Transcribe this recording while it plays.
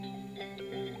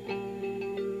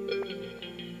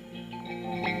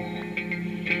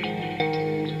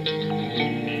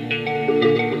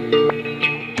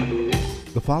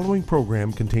following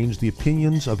program contains the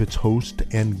opinions of its host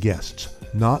and guests,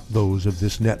 not those of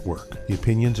this network. The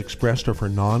opinions expressed are for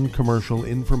non-commercial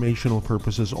informational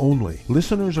purposes only.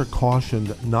 Listeners are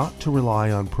cautioned not to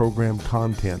rely on program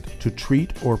content to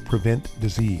treat or prevent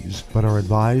disease, but are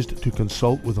advised to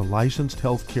consult with a licensed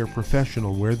healthcare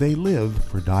professional where they live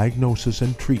for diagnosis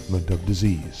and treatment of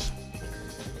disease.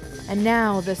 And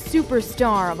now, the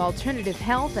superstar of alternative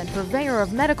health and purveyor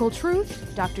of medical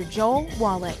truth, Dr. Joel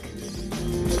Wallach.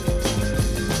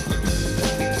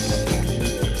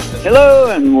 Hello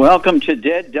and welcome to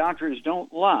Dead Doctors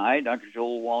Don't Lie. Dr.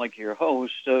 Joel Wallach, your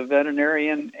host, a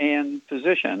veterinarian and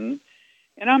physician.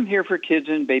 And I'm here for kids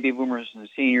and baby boomers and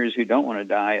seniors who don't want to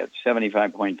die at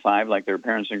 75.5 like their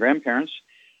parents and grandparents.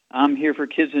 I'm here for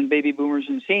kids and baby boomers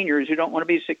and seniors who don't want to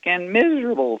be sick and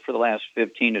miserable for the last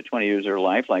 15 to 20 years of their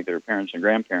life like their parents and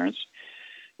grandparents.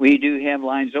 We do have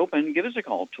lines open. Give us a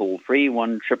call, toll-free,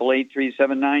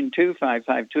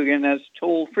 1-888-379-2552. Again, that's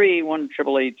toll-free,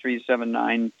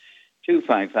 1-888-379-2552.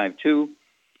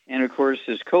 And, of course,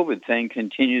 this COVID thing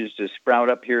continues to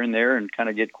sprout up here and there and kind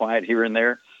of get quiet here and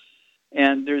there.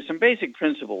 And there's some basic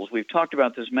principles. We've talked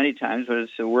about this many times, but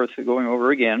it's worth going over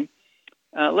again.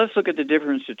 Let's look at the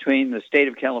difference between the state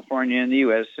of California and the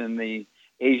U.S. and the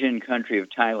Asian country of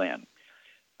Thailand.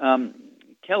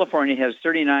 California has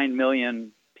 39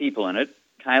 million people in it.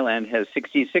 Thailand has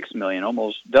 66 million,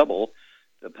 almost double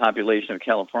the population of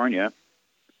California.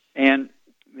 And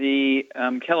the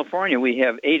California, we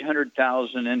have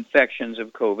 800,000 infections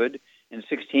of COVID and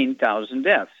 16,000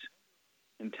 deaths.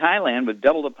 In Thailand, with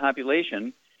double the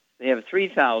population, they have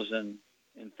 3,000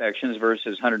 infections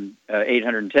versus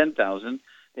 810,000.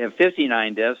 They have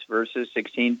 59 deaths versus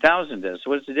 16,000 deaths. So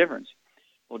what's the difference?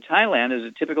 Well, Thailand is a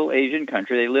typical Asian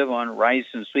country. They live on rice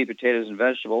and sweet potatoes and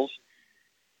vegetables.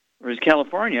 Whereas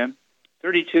California,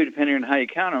 32, depending on how you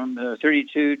count them,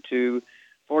 32 to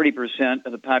 40%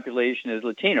 of the population is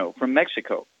Latino from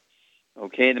Mexico.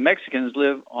 Okay, the Mexicans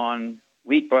live on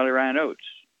wheat, barley, rye, and oats.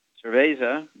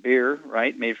 Cerveza, beer,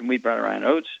 right, made from wheat, barley, rye, and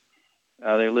oats.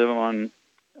 They live on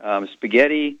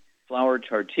spaghetti, flour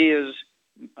tortillas,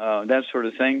 that sort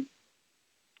of thing.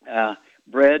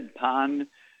 Bread, pan,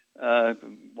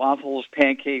 waffles,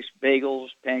 pancakes, bagels,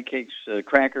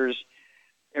 crackers,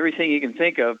 everything you can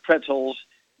think of, pretzels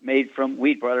made from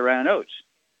wheat, barley, rye, and oats.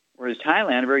 Whereas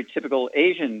Thailand, a very typical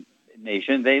Asian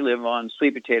nation, they live on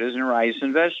sweet potatoes and rice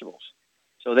and vegetables.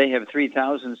 So they have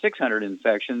 3,600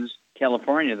 infections.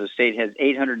 California, the state, has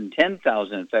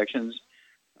 810,000 infections,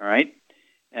 all right?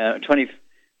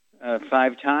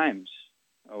 25 times,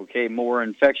 okay, more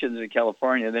infections in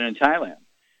California than in Thailand.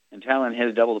 And Thailand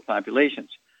has double the populations.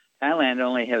 Thailand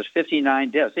only has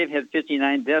 59 deaths. They've had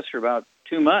 59 deaths for about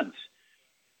 2 months,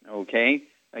 okay?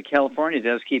 California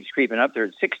deaths keeps creeping up. They're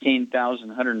at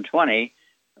 16,120,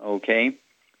 okay?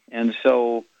 And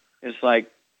so it's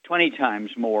like 20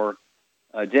 times more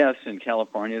deaths in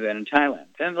California than in Thailand.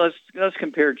 Then let's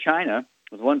compare China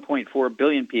with 1.4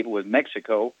 billion people with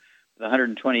Mexico with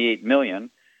 128 million.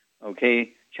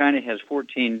 Okay, China has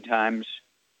 14 times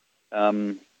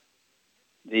the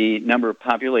number of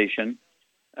population,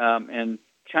 and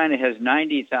China has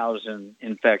 90,000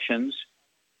 infections.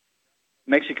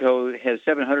 Mexico has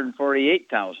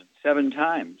 748,000, 7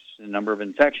 times the number of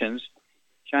infections.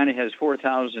 China has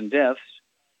 4,000 deaths,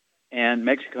 and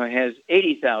Mexico has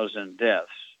 80,000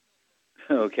 deaths.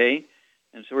 Okay,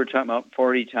 and so we're talking about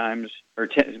 40 times or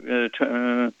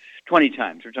 20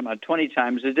 times. We're talking about 20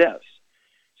 times the deaths.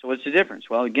 So what's the difference?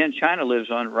 Well, again, China lives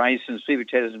on rice and sweet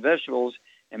potatoes and vegetables,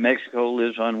 and Mexico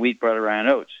lives on wheat, barley, rye, and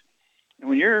oats. And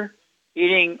when you're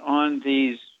eating on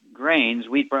these grains,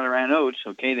 wheat, barley, rye, and oats,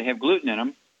 okay, they have gluten in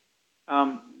them,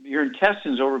 your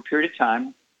intestines over a period of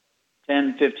time,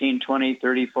 10, 15, 20,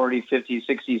 30, 40, 50,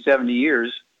 60, 70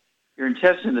 years, your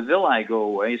intestines, the villi go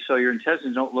away, so your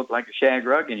intestines don't look like a shag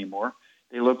rug anymore.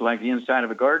 They look like the inside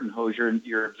of a garden hose.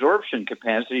 Your absorption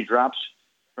capacity drops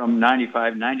from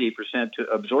 95, 98% to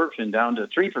absorption down to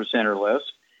 3% or less,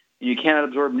 and you cannot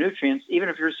absorb nutrients even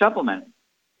if you're supplementing.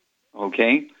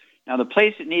 Okay? Now, the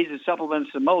place that needs the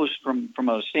supplements the most from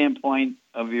a standpoint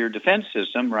of your defense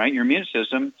system, right, your immune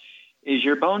system, is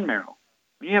your bone marrow.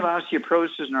 When you have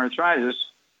osteoporosis and arthritis,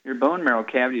 your bone marrow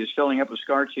cavity is filling up with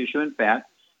scar tissue and fat.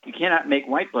 You cannot make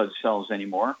white blood cells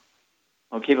anymore.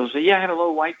 Okay, people say, yeah, I have a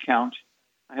low white count.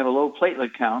 I have a low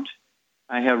platelet count.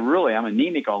 I'm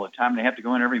anemic all the time, and I have to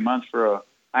go in every month for a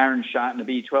iron shot and a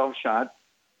B12 shot.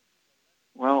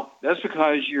 Well, that's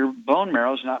because your bone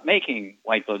marrow is not making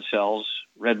white blood cells,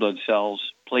 red blood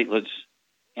cells, platelets,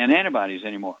 and antibodies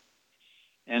anymore.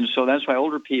 And so that's why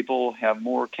older people have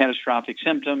more catastrophic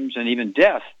symptoms and even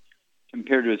death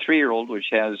compared to a 3-year-old, which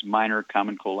has minor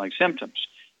common cold-like symptoms.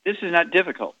 This is not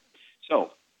difficult.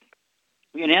 So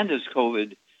we can end this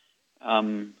COVID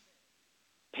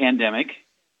pandemic.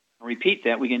 I'll repeat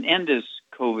that. We can end this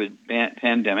COVID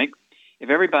pandemic if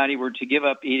everybody were to give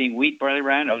up eating wheat, barley,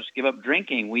 rye, and oats, give up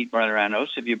drinking wheat, barley, rye, and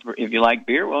oats. If you like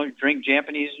beer, well, drink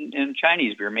Japanese and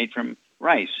Chinese beer made from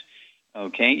rice.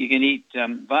 Okay, you can eat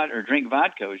drink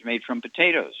vodka, which is made from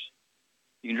potatoes.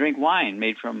 You can drink wine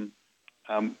made from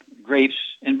grapes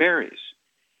and berries.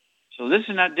 So this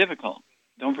is not difficult.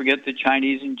 Don't forget the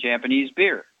Chinese and Japanese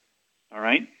beer. All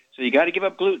right? So you got to give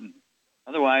up gluten.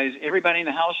 Otherwise, everybody in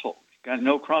the household got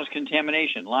no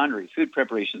cross-contamination, laundry, food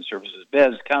preparation services,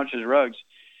 beds, couches, rugs,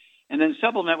 and then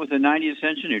supplement with the 90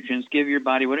 essential nutrients. Give your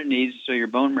body what it needs so your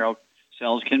bone marrow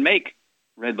cells can make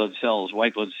red blood cells,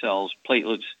 white blood cells,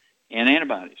 platelets, and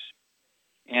antibodies.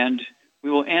 And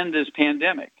we will end this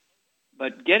pandemic.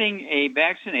 But getting a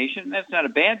vaccination, that's not a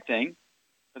bad thing,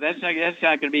 but that's not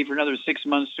going to be for another 6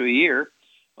 months to a year.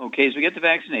 Okay, so we get the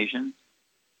vaccination.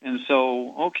 And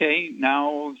so, okay,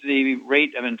 now the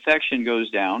rate of infection goes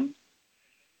down.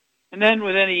 And then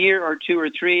within a year or two or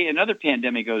three, another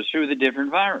pandemic goes through with a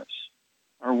different virus,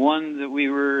 or one that we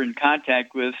were in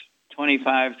contact with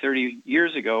 25, 30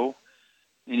 years ago,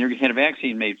 and you had a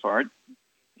vaccine made for it,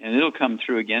 and it'll come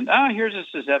through again. Here's a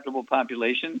susceptible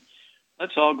population.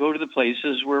 Let's all go to the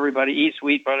places where everybody eats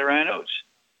wheat, barley, rye, and oats.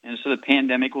 And so the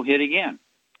pandemic will hit again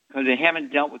because they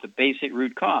haven't dealt with the basic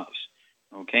root cause.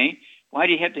 Okay? Why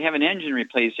do you have to have an engine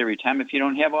replaced every time if you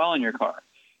don't have oil in your car?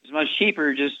 It's much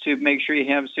cheaper just to make sure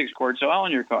you have 6 quarts of oil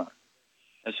in your car.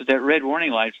 That's what that red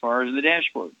warning light for is in the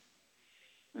dashboard.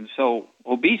 And so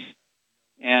obesity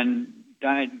and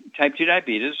type 2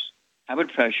 diabetes, high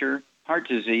blood pressure, heart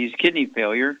disease, kidney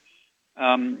failure,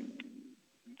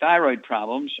 thyroid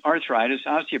problems, arthritis,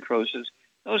 osteoporosis,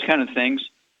 those kind of things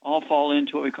all fall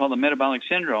into what we call the metabolic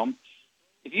syndrome.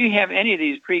 If you have any of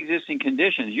these pre-existing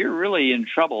conditions, you're really in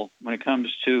trouble when it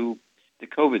comes to the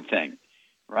COVID thing,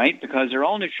 right? Because they're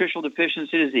all nutritional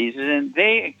deficiency diseases, and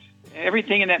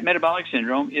everything in that metabolic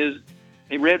syndrome is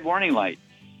a red warning light.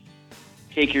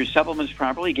 Take your supplements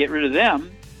properly, get rid of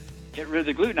them, get rid of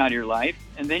the gluten out of your life,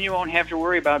 and then you won't have to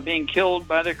worry about being killed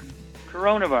by the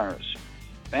coronavirus.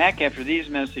 Back after these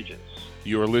messages.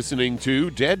 You're listening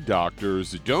to Dead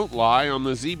Doctors Don't Lie on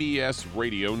the ZBS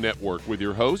Radio Network with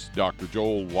your host, Dr.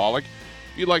 Joel Wallach.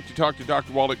 If you'd like to talk to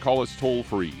Dr. Wallach, call us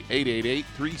toll-free,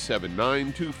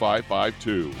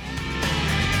 888-379-2552.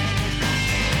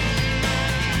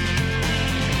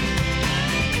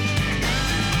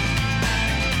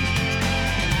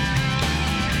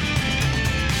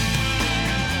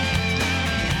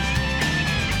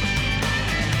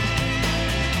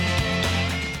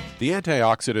 The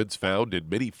antioxidants found in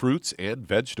many fruits and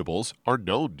vegetables are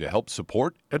known to help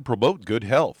support and promote good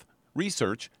health.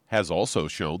 Research has also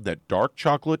shown that dark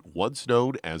chocolate, once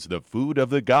known as the food of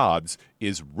the gods,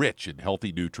 is rich in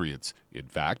healthy nutrients. In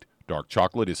fact, dark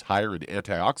chocolate is higher in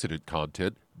antioxidant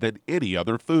content than any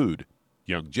other food.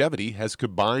 Youngevity has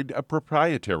combined a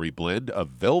proprietary blend of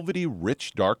velvety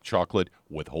rich dark chocolate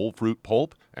with whole fruit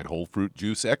pulp and whole fruit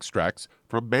juice extracts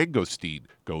from mangosteen,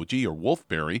 goji or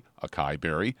wolfberry, acai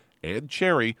berry, and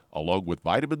cherry, along with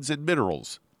vitamins and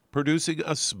minerals, producing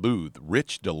a smooth,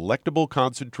 rich, delectable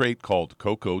concentrate called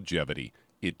Cocogevity.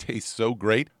 It tastes so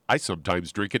great, I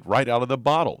sometimes drink it right out of the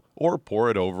bottle or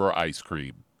pour it over ice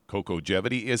cream.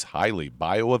 Cocogevity is highly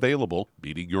bioavailable,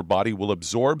 meaning your body will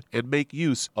absorb and make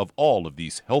use of all of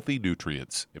these healthy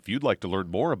nutrients. If you'd like to learn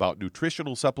more about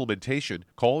nutritional supplementation,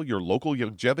 call your local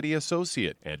Youngevity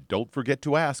associate, and don't forget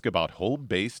to ask about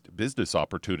home-based business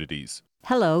opportunities.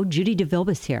 Hello, Judy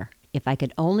DeVilbus here. If I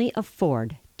could only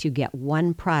afford to get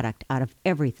one product out of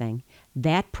everything,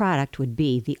 that product would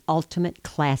be the Ultimate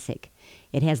Classic.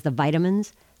 It has the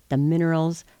vitamins, the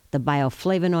minerals, the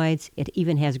bioflavonoids. It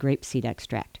even has grapeseed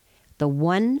extract. The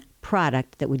one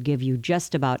product that would give you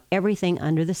just about everything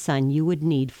under the sun you would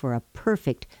need for a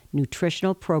perfect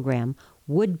nutritional program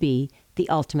would be the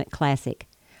Ultimate Classic.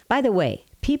 By the way,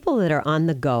 people that are on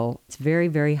the go, it's very,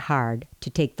 very hard to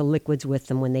take the liquids with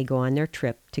them when they go on their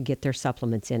trip to get their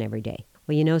supplements in every day.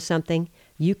 Well, you know something?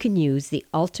 You can use the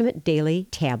Ultimate Daily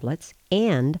tablets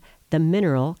and the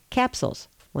mineral capsules.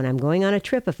 When I'm going on a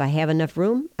trip, if I have enough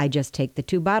room, I just take the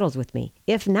 2 bottles with me.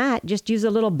 If not, just use a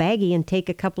little baggie and take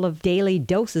a couple of daily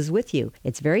doses with you.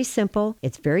 It's very simple.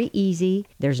 It's very easy.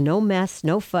 There's no mess,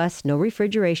 no fuss, no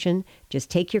refrigeration. Just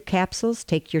take your capsules,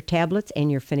 take your tablets,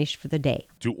 and you're finished for the day.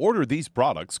 To order these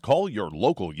products, call your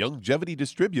local Youngevity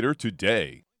distributor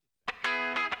today.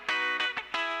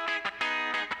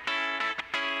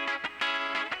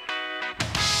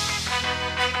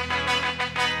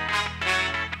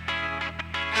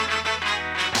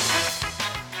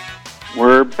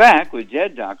 We're back with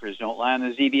Dead Doctors Don't Lie on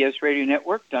the ZBS Radio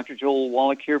Network. Dr. Joel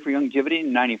Wallach here for Longevity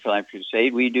 95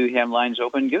 Crusade. We do have lines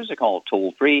open. Give us a call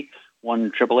toll free,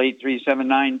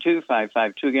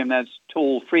 1-888-379-2552. Again, that's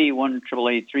toll free,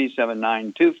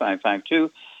 1-888-379-2552.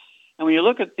 And when you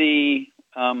look at the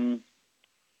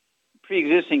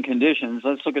pre-existing conditions,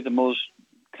 let's look at the most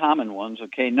common ones.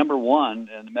 Okay, number one,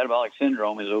 the metabolic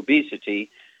syndrome is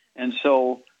obesity. And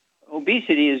so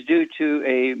obesity is due to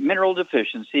a mineral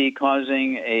deficiency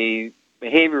causing a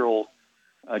behavioral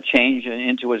change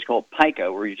into what's called pica,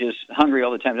 where you're just hungry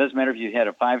all the time. It doesn't matter if you had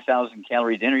a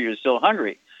 5,000-calorie dinner, you're still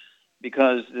hungry,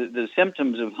 because the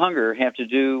symptoms of hunger have to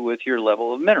do with your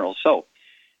level of minerals. So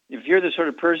if you're the sort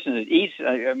of person that eats,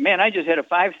 man, I just had a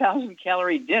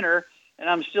 5,000-calorie dinner, and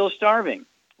I'm still starving.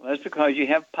 Well, that's because you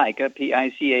have pica,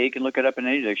 P-I-C-A. You can look it up in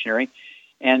any dictionary,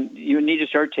 and you need to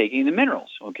start taking the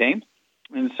minerals, okay?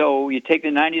 And so you take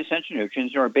the 90 essential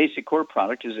nutrients. Our basic core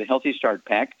product is a Healthy Start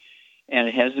Pack, and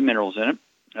it has the minerals in it.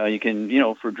 You can,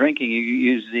 for drinking, you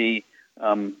use the,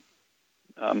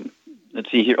 let's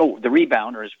see here, the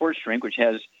Rebound, or a sports drink, which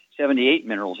has 78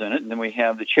 minerals in it. And then we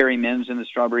have the Cherry Mints and the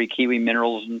Strawberry Kiwi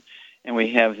minerals, and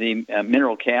we have the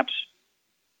mineral caps.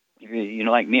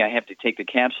 Like me, I have to take the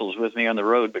capsules with me on the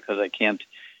road because I can't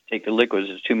take the liquids.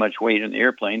 It's too much weight in the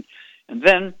airplane. And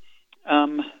then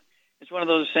it's one of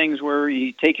those things where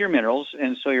you take your minerals,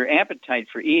 and so your appetite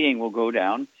for eating will go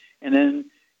down. And then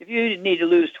if you need to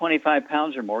lose 25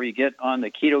 pounds or more, you get on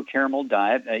the keto caramel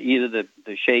diet, either the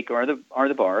shake or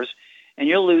the bars, and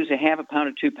you'll lose a half a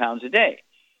pound to 2 pounds a day.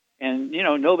 And,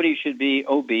 nobody should be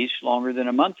obese longer than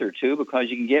a month or two,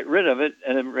 because you can get rid of it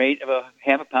at a rate of a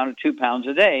half a pound to 2 pounds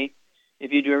a day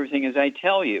if you do everything as I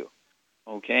tell you,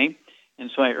 okay? And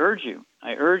so I urge you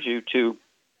to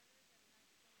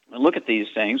look at these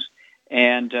things.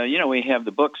 And, we have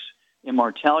the books,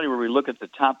 Immortality, where we look at the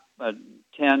top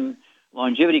 10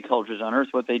 longevity cultures on Earth,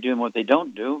 what they do and what they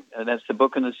don't do. That's the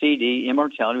book and the CD,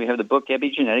 Immortality. We have the book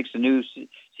Epigenetics. The new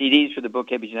CDs for the book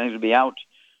Epigenetics will be out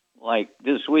like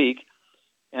this week.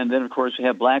 And then, of course, we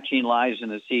have Black Gene Lies in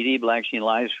the CD, Black Gene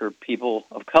Lies for people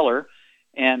of color.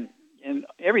 And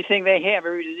everything they have,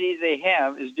 every disease they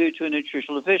have, is due to a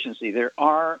nutritional deficiency. There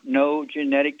are no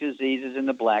genetic diseases in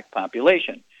the black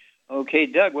population. Okay,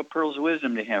 Doug, what pearls of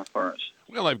wisdom do you have for us?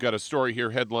 Well, I've got a story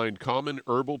here headlined Common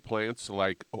Herbal Plants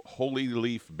Like Holy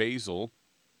Leaf Basil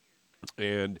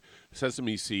and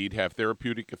Sesame Seed Have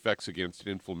Therapeutic Effects Against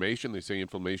Inflammation. They say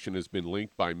inflammation has been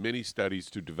linked by many studies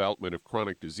to development of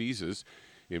chronic diseases.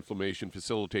 Inflammation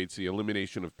facilitates the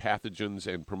elimination of pathogens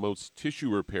and promotes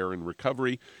tissue repair and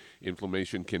recovery.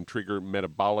 Inflammation can trigger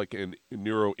metabolic and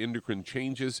neuroendocrine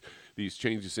changes. These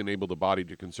changes enable the body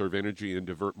to conserve energy and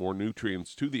divert more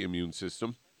nutrients to the immune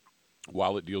system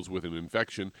while it deals with an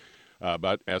infection.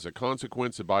 But as a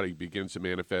consequence, the body begins to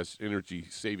manifest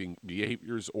energy-saving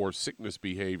behaviors or sickness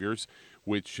behaviors,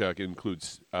 which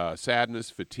includes sadness,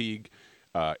 fatigue,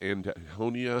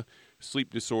 anhedonia,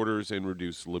 sleep disorders, and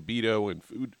reduced libido and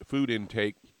food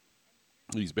intake.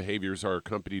 These behaviors are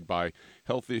accompanied by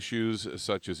health issues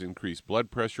such as increased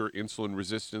blood pressure, insulin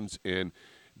resistance, and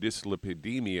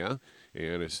dyslipidemia.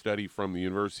 And a study from the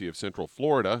University of Central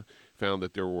Florida found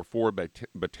that there were 4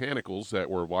 botanicals that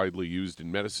were widely used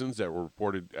in medicines that were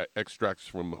reported extracts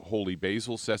from holy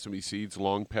basil, sesame seeds,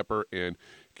 long pepper, and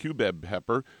cubeb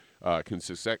pepper can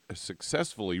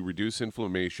successfully reduce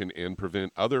inflammation and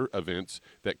prevent other events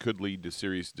that could lead to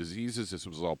serious diseases. This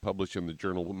was all published in the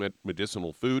Journal of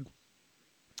Medicinal Food.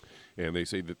 And they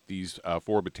say that these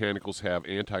 4 botanicals have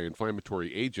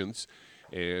anti-inflammatory agents.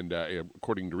 And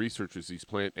according to researchers, these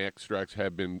plant extracts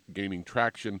have been gaining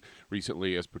traction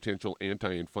recently as potential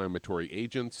anti-inflammatory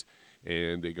agents.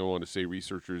 And they go on to say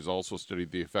researchers also studied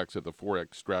the effects of the 4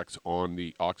 extracts on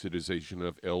the oxidization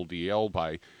of LDL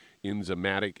by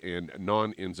enzymatic and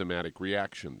non-enzymatic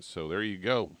reactions. So there you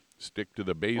go. Stick to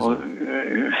the basil.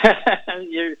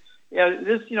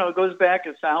 This goes back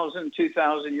 1,000,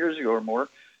 2,000 years ago or more.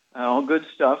 All good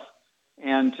stuff.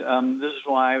 And this is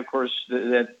why, of course,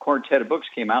 that quartet of books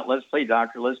came out. Let's Play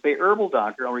Doctor, Let's Play Herbal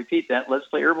Doctor. I'll repeat that. Let's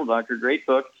Play Herbal Doctor. Great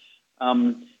book.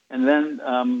 And then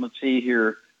let's see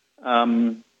here.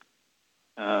 We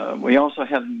also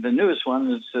have the newest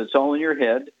one. It's All in Your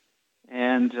Head.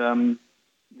 And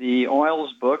the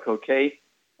oils book, okay?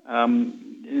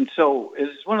 And so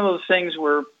it's one of those things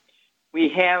where we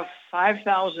have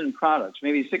 5,000 products,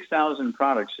 maybe 6,000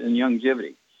 products in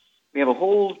longevity. We have a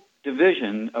whole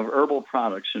division of herbal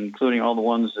products, including all the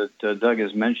ones that Doug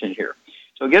has mentioned here.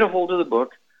 So get a hold of the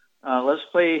book. Let's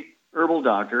Play Herbal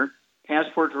Doctor,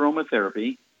 Passport to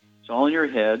Aromatherapy. It's All in Your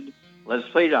Head. Let's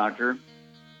Play Doctor.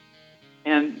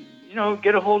 And,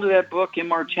 get a hold of that book,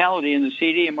 Immortality, and the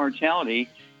CD, Immortality.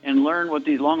 and learn what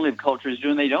these long-lived cultures do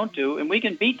and they don't do, and we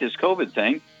can beat this COVID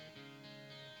thing.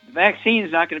 The vaccine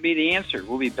is not going to be the answer.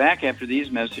 We'll be back after these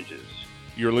messages.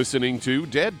 You're listening to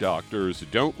Dead Doctors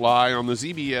Don't Lie on the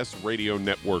ZBS Radio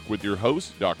Network with your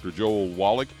host, Dr. Joel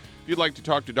Wallach. If you'd like to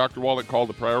talk to Dr. Wallach, call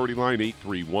the priority line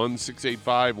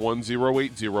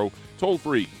 831-685-1080, toll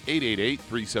free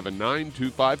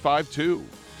 888-379-2552.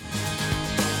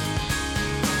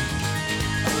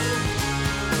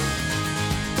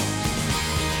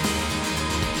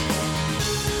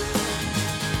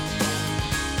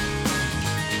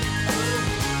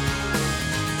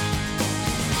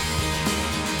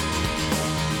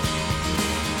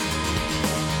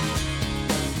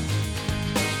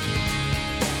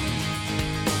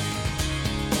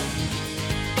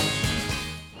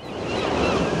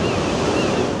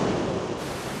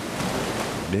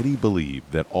 Many believe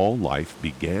that all life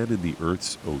began in the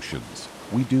Earth's oceans.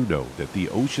 We do know that the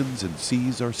oceans and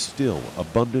seas are still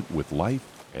abundant with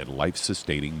life and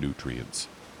life-sustaining nutrients.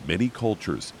 Many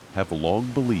cultures have long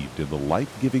believed in the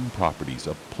life-giving properties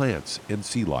of plants and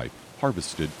sea life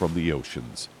harvested from the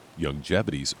oceans.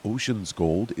 Youngevity's Ocean's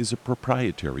Gold is a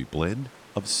proprietary blend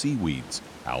of seaweeds,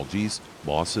 algae,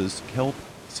 mosses, kelp,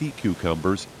 sea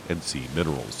cucumbers, and sea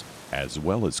minerals, as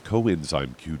well as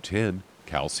coenzyme Q10,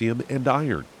 calcium, and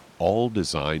iron, all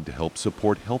designed to help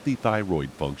support healthy thyroid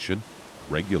function,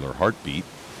 regular heartbeat,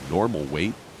 normal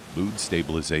weight, mood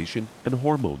stabilization, and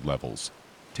hormone levels.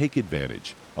 Take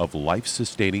advantage of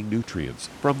life-sustaining nutrients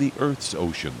from the Earth's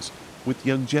oceans with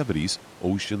Youngevity's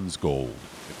Ocean's Gold.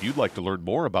 If you'd like to learn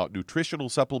more about nutritional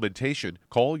supplementation,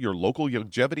 call your local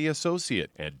Youngevity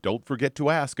associate, and don't forget to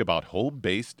ask about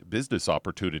home-based business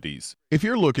opportunities. If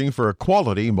you're looking for a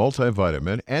quality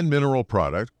multivitamin and mineral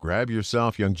product, grab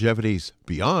yourself Youngevity's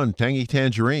Beyond Tangy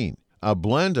Tangerine, a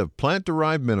blend of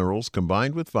plant-derived minerals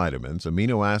combined with vitamins,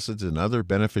 amino acids, and other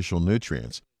beneficial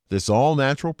nutrients. This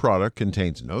all-natural product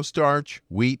contains no starch,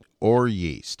 wheat, or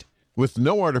yeast, with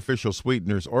no artificial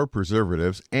sweeteners or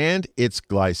preservatives, and it's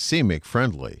glycemic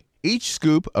friendly. Each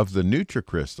scoop of the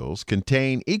NutriCrystals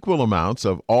contain equal amounts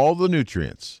of all the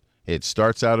nutrients. It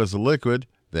starts out as a liquid,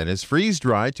 then is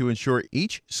freeze-dried to ensure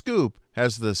each scoop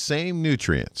has the same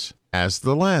nutrients as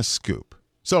the last scoop.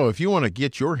 So if you want to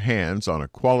get your hands on a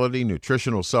quality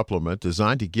nutritional supplement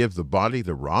designed to give the body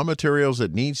the raw materials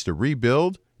it needs to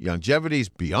rebuild, Youngevity's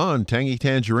Beyond Tangy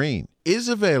Tangerine is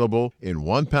available in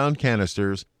 1-pound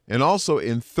canisters and also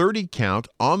in 30-count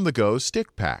on-the-go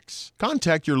stick packs.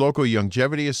 Contact your local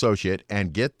Youngevity associate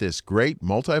and get this great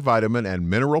multivitamin and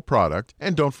mineral product,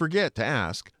 and don't forget to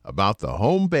ask about the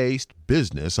home-based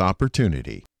business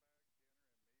opportunity.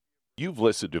 You've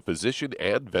listened to physician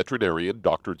and veterinarian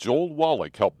Dr. Joel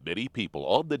Wallach help many people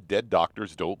on the Dead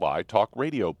Doctors Don't Lie talk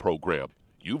radio program.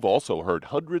 You've also heard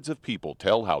hundreds of people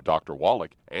tell how Dr.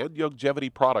 Wallach and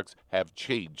Youngevity products have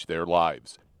changed their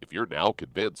lives. If you're now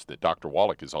convinced that Dr.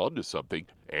 Wallach is onto something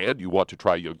and you want to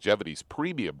try Youngevity's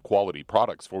premium quality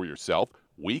products for yourself,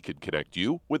 we can connect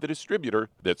you with a distributor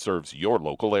that serves your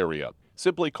local area.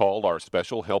 Simply call our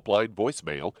special helpline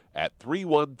voicemail at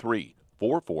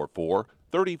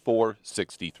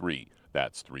 313-444-3463.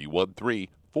 That's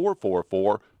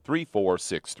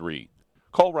 313-444-3463.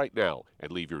 Call right now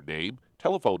and leave your name,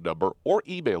 telephone number, or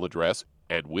email address,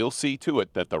 and we'll see to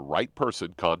it that the right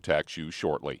person contacts you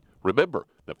shortly. Remember,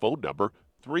 the phone number,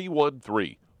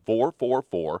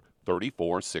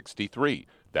 313-444-3463.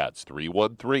 That's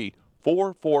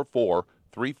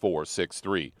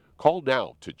 313-444-3463. Call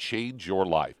now to change your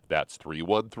life. That's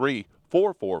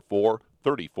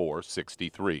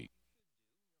 313-444-3463.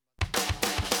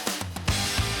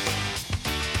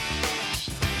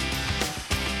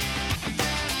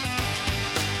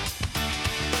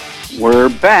 We're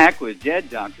back with Dead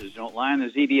Doctors Don't Lie on the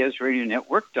ZBS Radio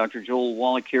Network. Dr. Joel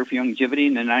Wallach here for Youngevity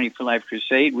and the 90 for Life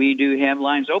Crusade. We do have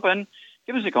lines open.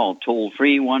 Give us a call,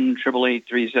 toll-free,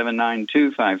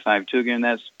 1-888-379-2552. Again,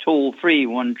 that's toll-free,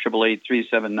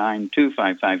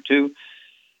 1-888-379-2552.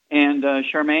 And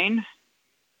Charmaine?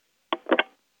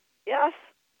 Yes.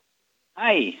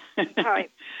 Hi. Hi.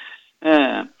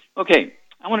 Okay,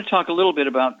 I want to talk a little bit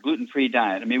about gluten-free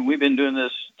diet. I mean, we've been doing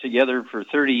this together for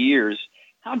 30 years.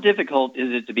 How difficult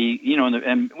is it to be,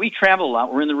 and we travel a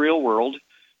lot, we're in the real world,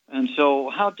 and so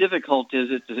how difficult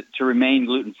is it to remain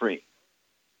gluten-free?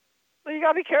 Well, you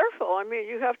got to be careful. I mean,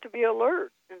 you have to be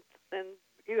alert, and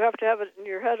you have to have it in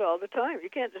your head all the time.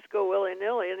 You can't just go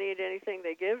willy-nilly and eat anything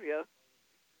they give you.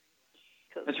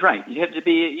 That's right. You have to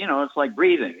be, it's like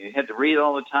breathing. You have to breathe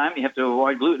all the time. You have to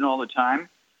avoid gluten all the time.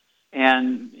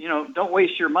 And, don't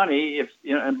waste your money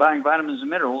in buying vitamins and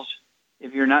minerals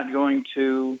if you're not going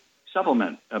to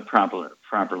supplement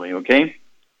properly, okay?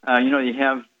 You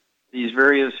have these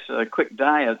various quick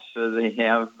diets they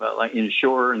have, like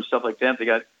Ensure and stuff like that. They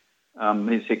got,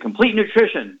 they say, complete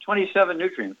nutrition, 27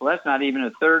 nutrients. Well, that's not even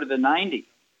a third of the 90.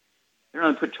 They're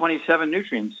going to put 27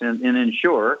 nutrients in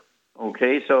Ensure.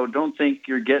 Okay, so don't think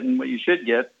you're getting what you should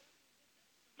get.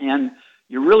 And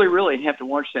you really, really have to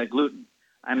watch that gluten.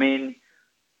 I mean,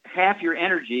 half your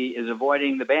energy is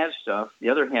avoiding the bad stuff. The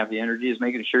other half of the energy is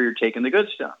making sure you're taking the good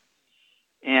stuff.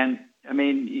 And, I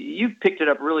mean, you've picked it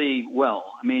up really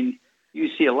well. I mean, you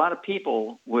see a lot of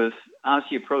people with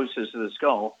osteoporosis of the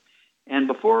skull. And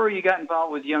before you got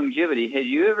involved with longevity, had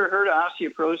you ever heard of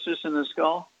osteoporosis in the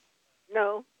skull?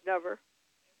 No, never.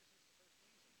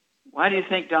 Why do you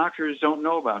think doctors don't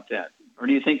know about that? Or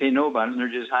do you think they know about it and they're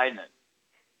just hiding it?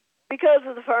 Because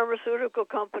of the pharmaceutical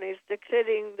companies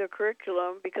dictating the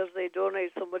curriculum, because they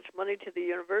donate so much money to the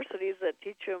universities that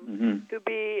teach them to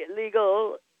be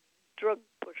legal drug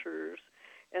pushers.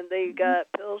 And they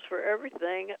got pills for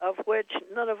everything, of which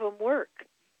none of them work.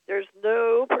 There's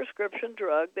no prescription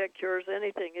drug that cures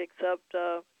anything except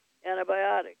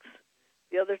antibiotics.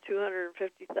 The other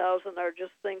 250,000 are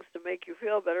just things to make you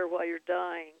feel better while you're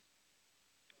dying.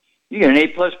 You get an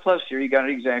A++ here. You got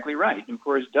it exactly right. And of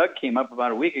course, Doug came up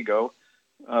about a week ago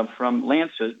from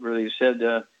Lancet, where they said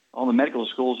all the medical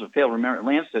schools have failed. Remember,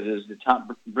 Lancet is the top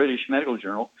British medical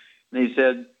journal. And they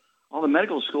said all the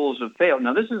medical schools have failed.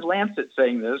 Now, this is Lancet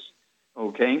saying this,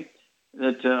 okay,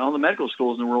 that all the medical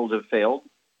schools in the world have failed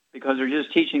because they're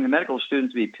just teaching the medical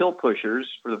students to be pill pushers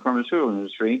for the pharmaceutical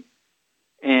industry.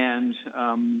 And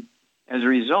as a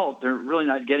result, they're really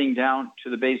not getting down to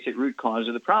the basic root cause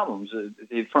of the problems.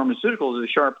 The pharmaceuticals, as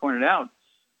Shar pointed out,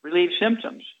 relieve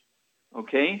symptoms,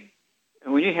 okay?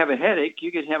 And when you have a headache,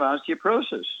 you could have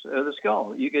osteoporosis of the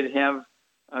skull. You could have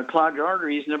clogged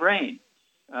arteries in the brain.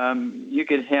 You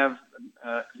could have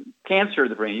cancer of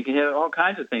the brain. You could have all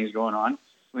kinds of things going on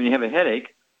when you have a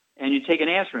headache, and you take an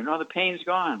aspirin. Oh, the pain's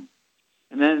gone.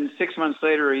 And then 6 months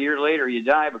later or a year later, you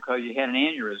die because you had an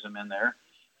aneurysm in there.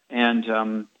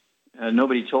 And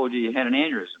nobody told you had an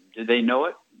aneurysm. Did they know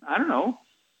it? I don't know.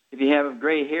 If you have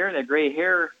gray hair, that gray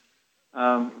hair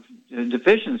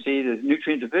deficiency, the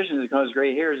nutrient deficiency that causes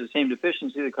gray hair is the same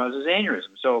deficiency that causes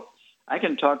aneurysm. So I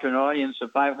can talk to an audience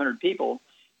of 500 people,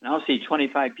 and I'll see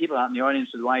 25 people out in the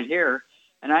audience with white hair,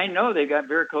 and I know they've got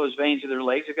varicose veins in their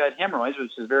legs, they've got hemorrhoids,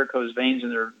 which is varicose veins in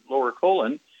their lower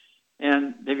colon,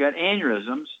 and they've got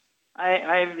aneurysms.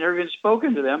 I've never even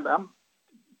spoken to them, but I'm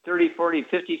 30, 40,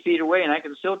 50 feet away, and I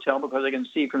can still tell because I can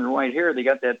see from their white hair they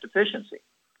got that deficiency.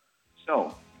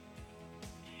 So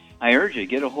I urge you,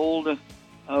 get a hold of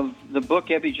the book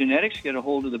Epigenetics, get a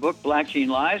hold of the book Black Gene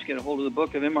Lies, get a hold of the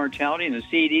book of Immortality and the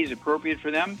CDs appropriate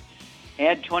for them.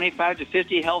 Add 25 to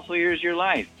 50 healthful years of your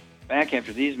life. Back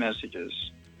after these messages.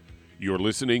 You're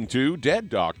listening to Dead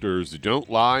Doctors Don't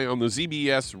Lie on the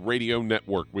ZBS Radio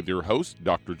Network with your host,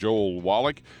 Dr. Joel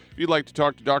Wallach. If you'd like to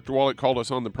talk to Dr. Wallach, call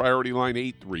us on the priority line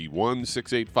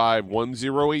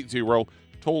 831-685-1080,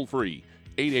 toll free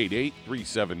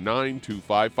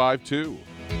 888-379-2552.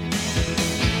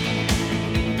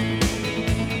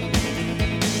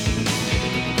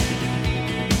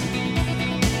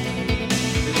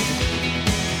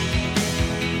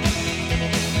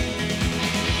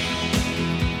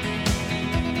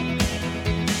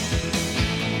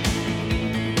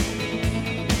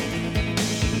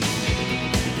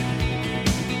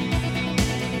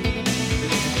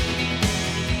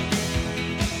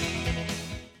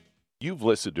 You've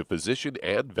listened to physician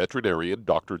and veterinarian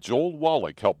Dr. Joel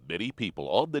Wallach help many people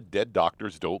on the Dead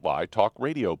Doctors Don't Lie talk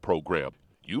radio program.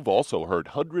 You've also heard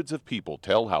hundreds of people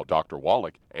tell how Dr.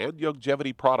 Wallach and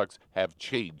longevity products have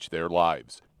changed their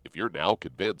lives. If you're now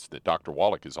convinced that Dr.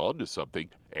 Wallach is onto something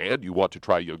and you want to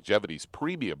try longevity's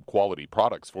premium quality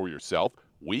products for yourself,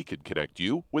 we can connect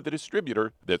you with a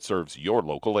distributor that serves your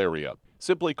local area.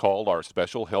 Simply call our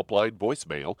special helpline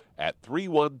voicemail at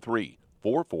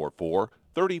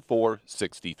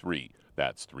 313-444-3463.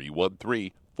 That's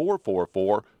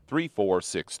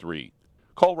 313-444-3463.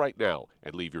 Call right now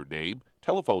and leave your name,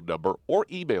 telephone number, or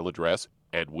email address,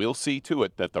 and we'll see to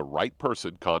it that the right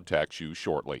person contacts you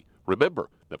shortly. Remember,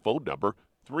 the phone number,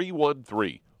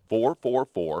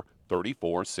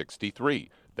 313-444-3463.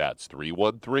 That's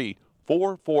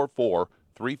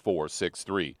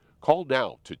 313-444-3463. Call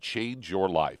now to change your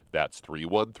life. That's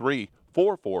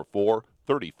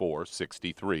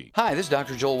 313-444-3463. Hi, this is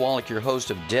Dr. Joel Wallach, your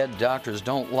host of Dead Doctors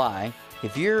Don't Lie.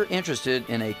 If you're interested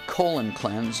in a colon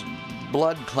cleanse,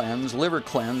 blood cleanse, liver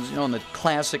cleanse, in the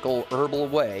classical herbal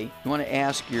way, you want to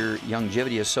ask your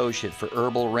longevity associate for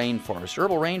Herbal Rainforest.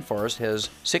 Herbal Rainforest has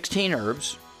 16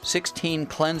 herbs, 16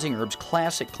 cleansing herbs,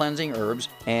 classic cleansing herbs,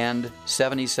 and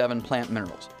 77 plant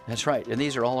minerals. That's right, and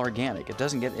these are all organic. It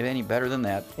doesn't get any better than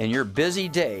that. In your busy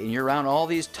day, and you're around all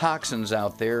these toxins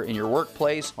out there in your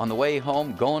workplace, on the way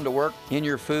home, going to work, in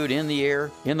your food, in the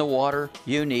air, in the water,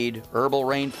 you need Herbal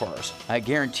Rainforest. I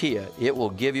guarantee you, it will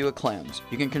give you a cleanse.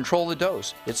 You can control the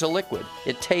dose. It's a liquid.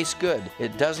 It tastes good.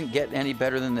 It doesn't get any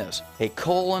better than this. A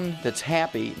colon that's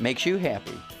happy makes you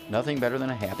happy. Nothing better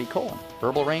than a happy colon.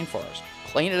 Herbal Rainforest.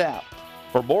 Clean it out.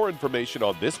 For more information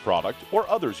on this product or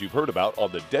others you've heard about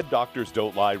on the Dead Doctors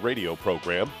Don't Lie radio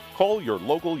program, call your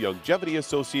local Youngevity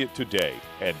associate today.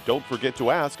 And don't forget to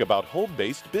ask about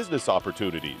home-based business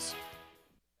opportunities.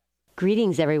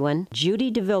 Greetings, everyone. Judy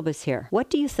DeVilbus here. What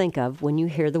do you think of when you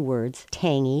hear the words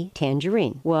tangy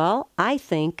tangerine? Well, I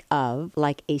think of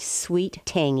like a sweet,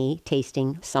 tangy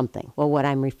tasting something. Well, what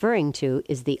I'm referring to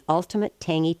is the Ultimate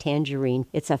Tangy Tangerine.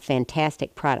 It's a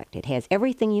fantastic product. It has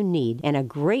everything you need, and a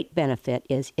great benefit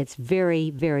is it's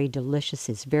very, very delicious.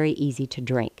 It's very easy to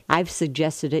drink. I've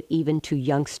suggested it even to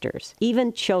youngsters.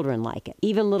 Even children like it.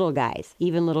 Even little guys.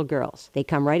 Even little girls. They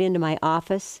come right into my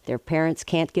office. Their parents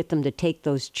can't get them to take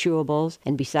those chewable,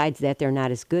 and besides that, they're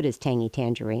not as good as Tangy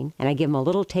Tangerine. And I give them a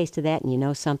little taste of that, and you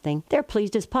know something? They're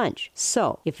pleased as punch.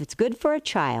 So, if it's good for a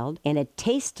child and it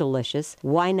tastes delicious,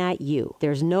 why not you?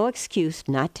 There's no excuse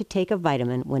not to take a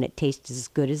vitamin when it tastes as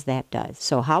good as that does.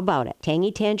 So how about it? Tangy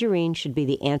Tangerine should be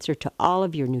the answer to all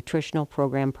of your nutritional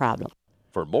program problems.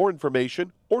 For more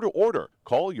information or to order,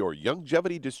 call your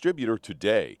Youngevity distributor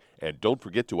today. And don't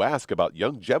forget to ask about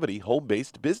Youngevity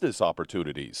home-based business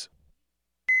opportunities.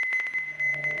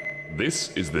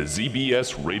 This is the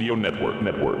ZBS Radio Network.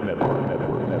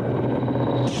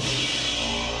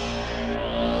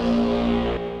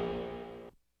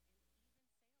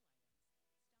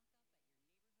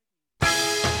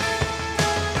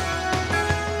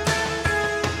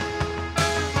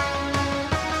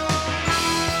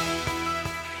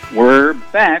 We're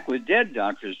back with Dead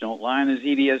Doctors Don't Lie on the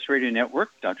ZBS Radio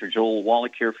Network. Dr. Joel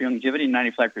Wallach here for Youngevity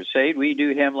 95 Crusade. We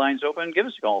do have lines open. Give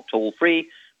us a call toll free.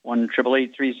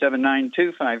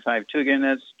 1-888-379-2552. Again,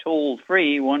 that's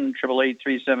toll-free,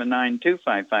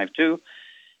 1-888-379-2552.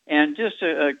 And just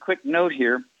a quick note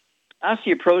here,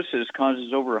 osteoporosis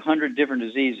causes over 100 different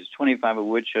diseases, 25 of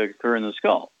which occur in the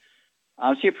skull.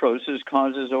 Osteoporosis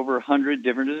causes over 100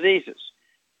 different diseases,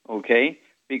 okay?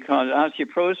 Because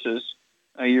osteoporosis,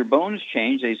 your bones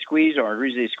change, they squeeze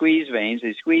arteries, they squeeze veins,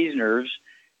 they squeeze nerves,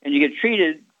 and you get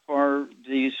treated for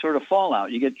the sort of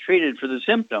fallout. You get treated for the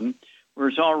symptom, where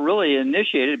it's all really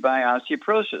initiated by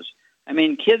osteoporosis. I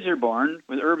mean, kids are born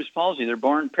with Erb's palsy. They're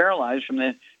born paralyzed from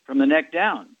the neck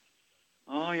down.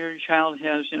 Oh, your child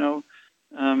has,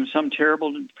 some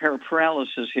terrible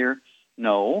paralysis here.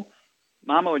 No.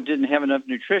 Mama didn't have enough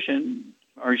nutrition,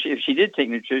 or if she did take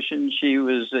nutrition, she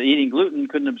was eating gluten,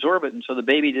 couldn't absorb it, and so the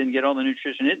baby didn't get all the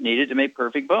nutrition it needed to make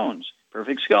perfect bones,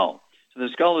 perfect skull. So the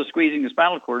skull is squeezing the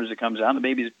spinal cord as it comes out, and the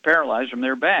baby's paralyzed from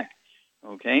their back.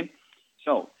 Okay?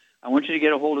 So I want you to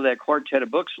get a hold of that quartet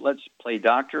of books. Let's Play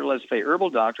Doctor, Let's Play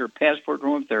Herbal Doctor, Passport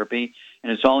Aromatherapy,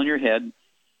 and it's all in your head.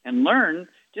 And learn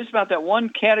just about that one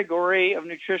category of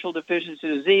nutritional deficiency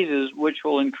diseases which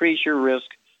will increase your risk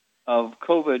of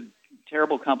COVID,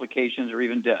 terrible complications, or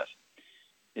even death.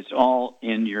 It's all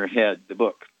in your head, the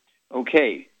book.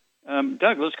 Okay.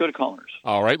 Doug, let's go to callers.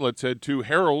 All right, let's head to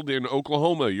Harold in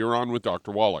Oklahoma. You're on with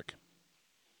Dr. Wallach.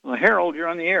 Well, Harold, you're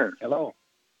on the air. Hello.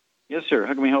 Yes, sir.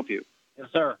 How can we help you?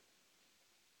 Yes, sir.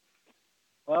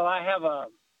 Well, I have a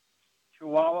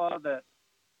Chihuahua that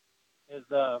is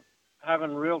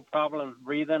having real problems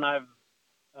breathing. I've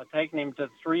taken him to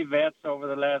 3 vets over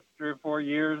the last 3 or 4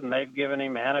 years, and they've given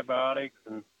him antibiotics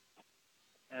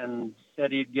and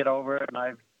said he'd get over it. And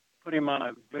I've put him on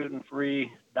a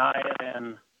gluten-free diet,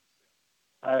 and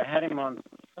I had him on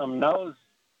some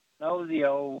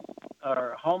homeo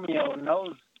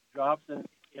nose drops, and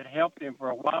it helped him for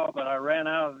a while, but I ran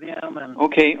out of them. And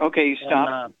okay,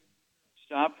 stop.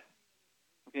 Stop.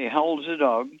 Okay, how old is the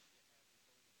dog?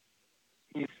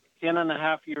 He's 10 and a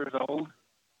half years old.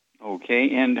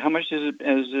 Okay, and how much does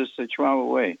this Chihuahua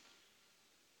weigh?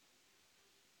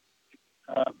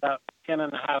 About 10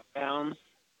 and a half pounds.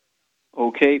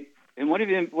 Okay, and what have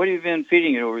you been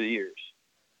feeding it over the years?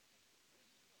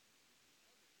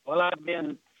 Well, I've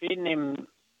been feeding him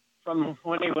from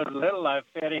when he was little. I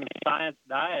fed him Science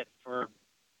Diet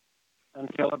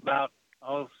until about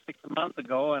 6 months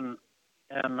ago, and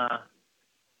I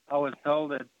was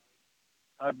told that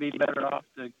I'd be better off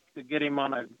to get him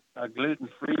on a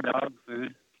gluten-free dog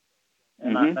food,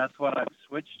 and that's what I've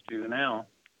switched to now.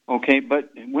 Okay,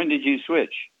 but when did you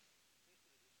switch?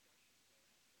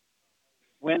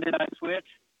 When did I switch?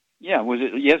 Yeah, was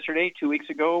it yesterday, 2 weeks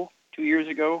ago, 2 years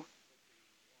ago?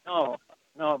 No,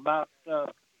 about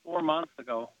 4 months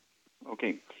ago.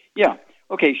 Okay. Yeah.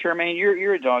 Okay, Charmaine,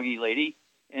 you're a doggy lady,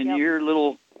 and Yep. your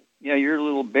little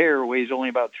bear weighs only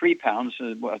about 3 pounds,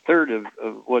 a third of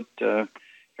what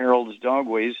Harold's dog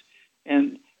weighs.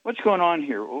 And what's going on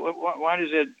here? Why does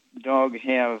that dog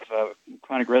have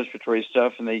chronic respiratory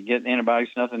stuff, and they get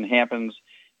antibiotics, nothing happens,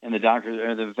 and the doctors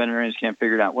or the veterinarians can't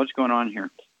figure it out? What's going on here?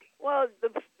 Well, the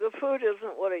food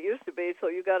isn't what it used to be, so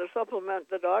you got to supplement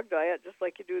the dog diet just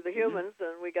like you do the humans,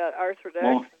 and we got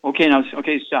Arthrodex. Oh,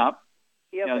 okay, stop.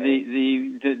 Yep. Now,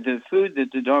 the food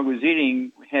that the dog was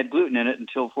eating had gluten in it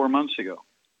until 4 months ago.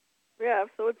 Yeah,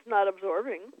 so it's not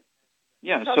absorbing.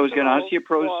 Yeah, so he's got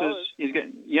osteoporosis. He's got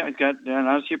an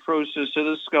osteoporosis to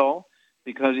the skull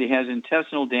because he has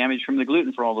intestinal damage from the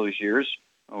gluten for all those years.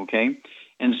 Okay,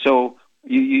 and so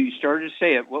you started to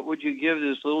say it. What would you give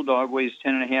this little dog? Weighs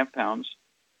 10.5 pounds.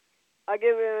 I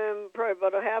give him probably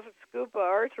about a half a scoop of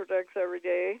Arthrodex every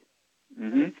day.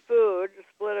 Mm-hmm. It's food.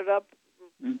 Split it up.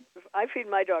 Mm-hmm. I feed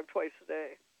my dog twice a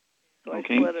day, so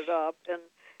Okay. I split it up,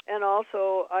 and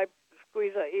also I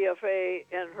squeeze a EFA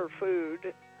in her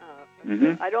food.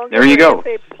 Mm-hmm. I don't There give you her go.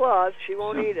 EFA plus. She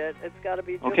won't eat it. It's got to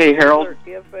be just Okay, Harold.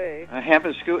 EFA. Half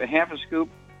a scoop.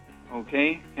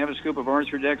 Okay, half a scoop of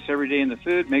Arthrodex every day in the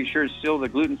food. Make sure it's still the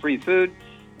gluten-free food,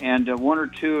 and 1 or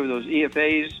 2 of those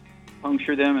EFAs.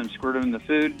 Puncture them and squirt them in the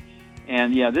food.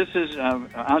 And yeah, this is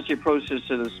osteoporosis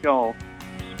to the skull,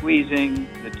 squeezing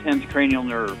the 10th cranial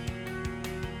nerve.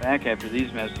 Back after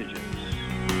these messages.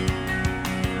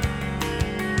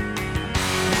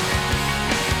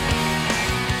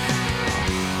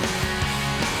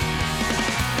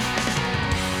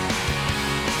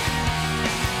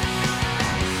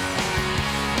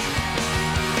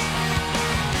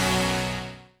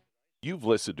 You've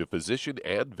listened to physician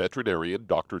and veterinarian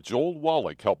Dr. Joel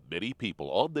Wallach help many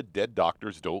people on the Dead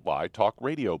Doctors Don't Lie talk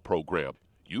radio program.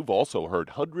 You've also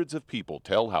heard hundreds of people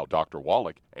tell how Dr.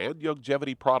 Wallach and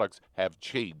Youngevity products have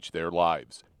changed their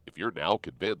lives. If you're now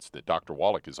convinced that Dr.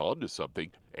 Wallach is onto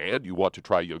something and you want to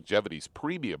try Youngevity's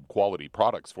premium quality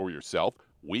products for yourself,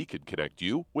 we can connect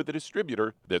you with a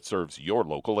distributor that serves your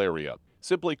local area.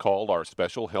 Simply call our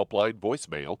special helpline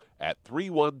voicemail at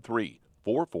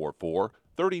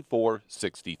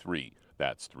 313-444-3463.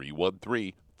 That's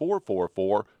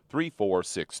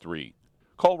 313-444-3463.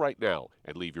 Call right now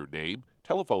and leave your name,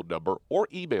 telephone number, or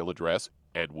email address,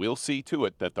 and we'll see to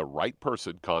it that the right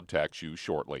person contacts you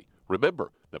shortly.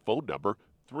 Remember, the phone number,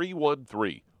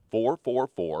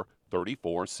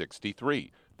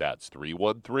 313-444-3463. That's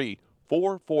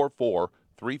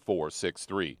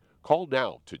 313-444-3463. Call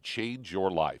now to change your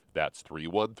life. That's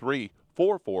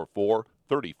 313-444-3463.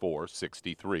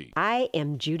 3463. I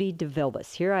am Judy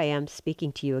DeVilbus. Here I am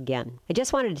speaking to you again. I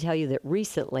just wanted to tell you that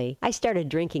recently I started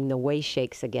drinking the Whey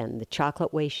Shakes again, the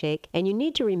chocolate Whey Shake. And you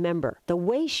need to remember, the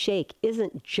Whey Shake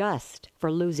isn't just for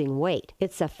losing weight.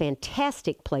 It's a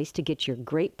fantastic place to get your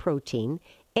great protein.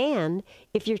 And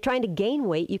if you're trying to gain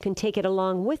weight, you can take it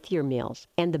along with your meals.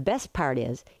 And the best part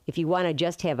is, if you want to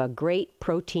just have a great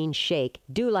protein shake,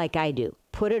 do like I do.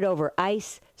 Put it over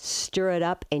ice, stir it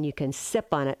up, and you can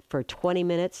sip on it for 20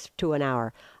 minutes to an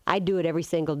hour. I do it every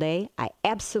single day. I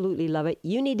absolutely love it.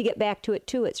 You need to get back to it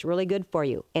too. It's really good for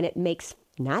you. And it makes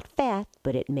not fat,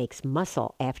 but it makes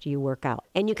muscle after you work out.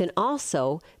 And you can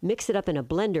also mix it up in a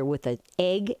blender with an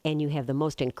egg, and you have the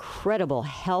most incredible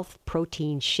health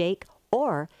protein shake.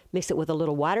 Or mix it with a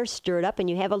little water, stir it up, and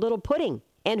you have a little pudding.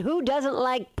 And who doesn't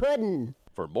like pudding?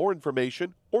 For more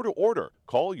information or to order,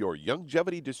 call your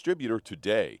Youngevity distributor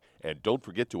today. And don't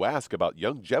forget to ask about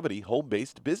Youngevity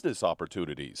home-based business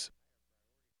opportunities.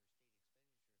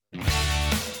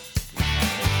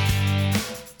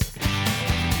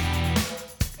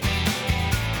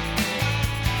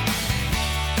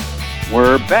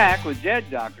 We're back with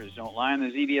Dead Doctors Don't Lie on the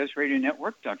ZBS Radio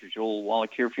Network. Dr. Joel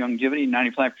Wallach here for Youngevity,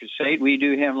 95 Crusade. We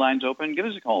do have lines open. Give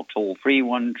us a call, toll-free,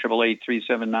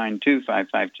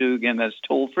 1-888-379-2552. Again, that's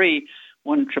toll-free,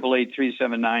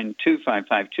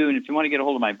 1-888-379-2552. And if you want to get a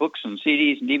hold of my books and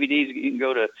CDs and DVDs, you can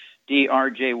go to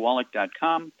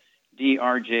drjwallach.com,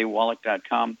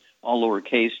 drjwallach.com, all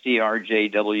lowercase,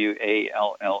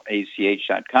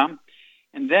 drjwallach.com.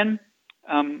 And then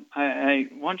I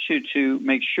want you to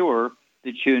make sure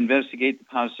that you investigate the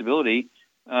possibility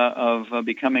of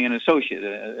becoming an associate,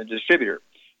 a distributor.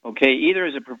 Okay, either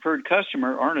as a preferred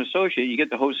customer or an associate, you get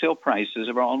the wholesale prices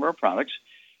of all of our products.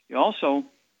 You also,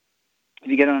 if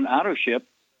you get on an auto ship,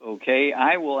 okay,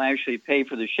 I will actually pay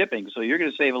for the shipping, so you're going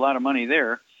to save a lot of money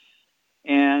there.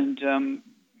 And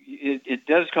it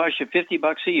does cost you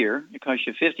 $50 a year. It costs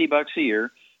you $50 a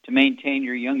year to maintain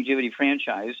your Youngevity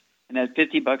franchise. and that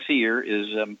 $50 a year is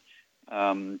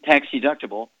tax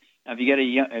deductible. Now,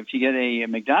 if you get a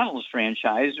McDonald's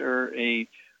franchise or a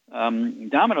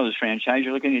Domino's franchise,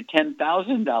 you're looking at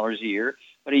 $10,000 a year.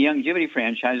 But a Youngevity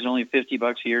franchise is only $50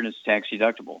 a year, and it's tax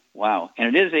deductible. Wow!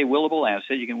 And it is a willable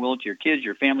asset. You can will it to your kids,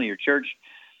 your family, your church,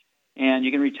 and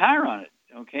you can retire on it.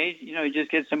 Okay, you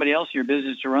just get somebody else in your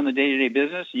business to run the day-to-day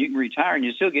business, and you can retire, and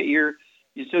you still get your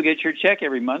check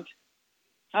every month.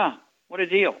 What a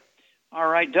deal! All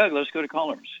right, Doug, let's go to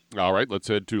callers. All right, let's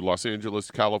head to Los Angeles,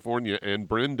 California, and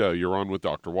Brenda, you're on with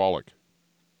Dr. Wallach.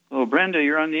 Oh, Brenda,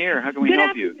 you're on the air. How can we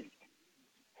help you?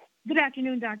 Good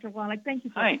afternoon, Dr. Wallach. Thank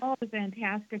you for Hi. all the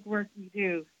fantastic work you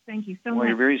do. Thank you so much. Well,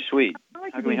 you're very sweet.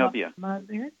 How can we help you?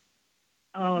 Mother.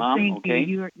 Oh, Mom? thank Okay.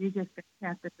 you. You're just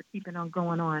fantastic for keeping on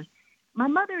going on. My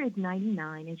mother is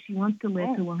 99, and she wants to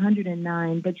live to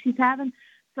 109, but she's having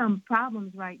some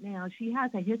problems right now. She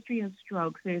has a history of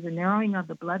strokes. There's a narrowing of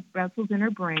the blood vessels in her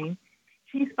brain.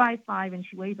 She's 5'5", and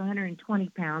she weighs 120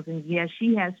 pounds, and yes,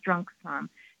 she has shrunk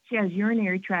some. She has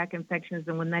urinary tract infections,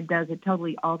 and when that does, it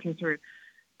totally alters her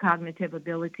cognitive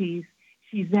abilities.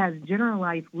 She has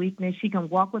generalized weakness. She can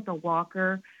walk with a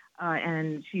walker,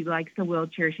 and she likes the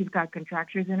wheelchair. She's got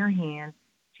contractures in her hands.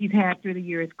 She's had through the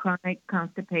years chronic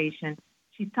constipation.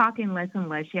 She's talking less and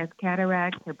less. She has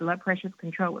cataracts. Her blood pressure is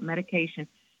controlled with medication.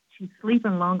 She's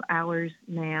sleeping long hours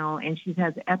now, and she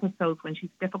has episodes when she's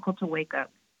difficult to wake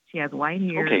up. She has white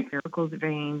hair, varicose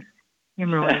veins,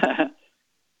 hemorrhoids.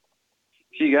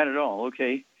 She got it all.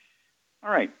 Okay.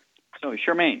 All right. So,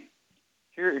 Charmaine.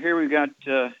 Here we've got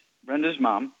Brenda's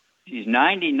mom. She's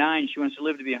 99. She wants to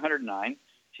live to be 109.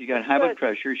 She's got high blood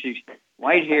pressure. She's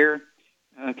white hair.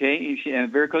 Okay. She has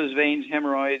varicose veins,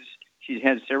 hemorrhoids. She's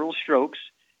had several strokes,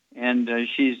 and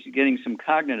she's getting some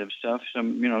cognitive stuff,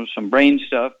 some brain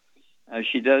stuff.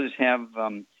 She does have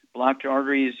blocked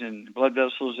arteries and blood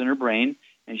vessels in her brain,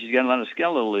 and she's got a lot of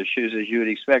skeletal issues, as you would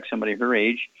expect somebody her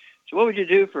age. So what would you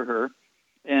do for her?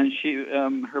 And she,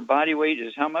 her body weight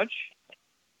is how much?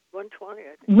 120,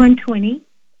 I think. 120.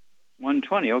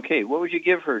 120. Okay. What would you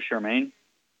give her, Charmaine?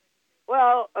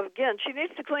 Well, again, she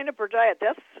needs to clean up her diet.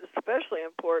 That's especially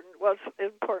important. Well, it's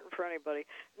important for anybody.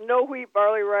 No wheat,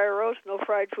 barley, rye, or oats, no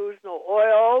fried foods, no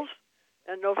oils,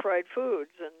 and no fried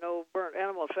foods, and no burnt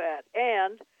animal fat.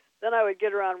 And then I would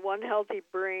get her on one healthy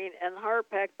brain and heart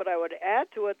pack, but I would add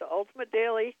to it the Ultimate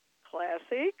Daily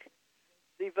Classic,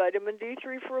 the vitamin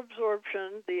D3 for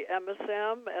absorption, the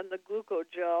MSM, and the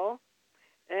glucogel.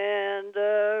 And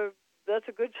that's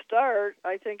a good start.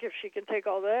 I think if she can take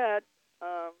all that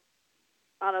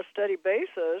on a steady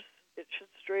basis, it should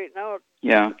straighten out.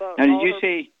 Yeah. Now, did you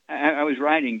say, I was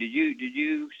writing, did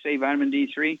you say vitamin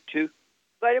D3 too?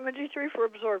 Vitamin D3 for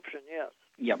absorption, yes.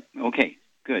 Yep. Okay.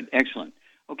 Good. Excellent.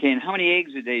 Okay, and how many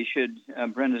eggs a day should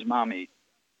Brenda's mom eat?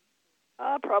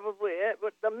 Probably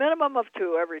but the minimum of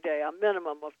 2 every day. A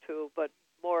minimum of 2, but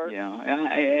more. Yeah,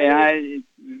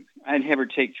 I'd have her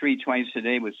take 3 twice a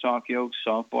day with soft yolks,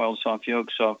 soft boiled soft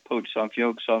yolks, soft poached soft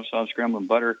yolks, soft scrambled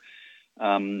butter.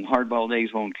 Hard-boiled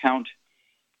eggs won't count.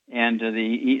 And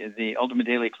the Ultimate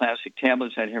Daily Classic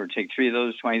tablets, I'd have her take 3 of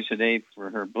those twice a day for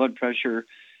her blood pressure.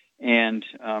 And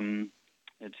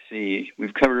let's see,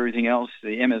 we've covered everything else.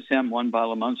 The MSM, 1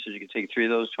 bottle a month, so you can take 3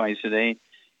 of those twice a day.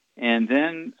 And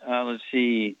then, let's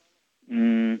see,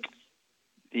 the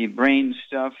brain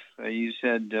stuff, you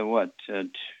said,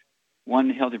 1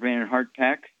 healthy brain and heart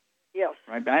pack? Yes.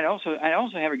 Right. But I'd also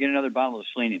have her get another bottle of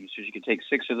selenium, so she could take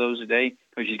 6 of those a day,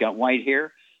 because she's got white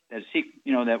hair.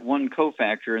 That one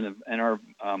cofactor in our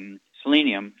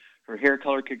selenium, her hair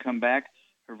color could come back,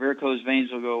 her varicose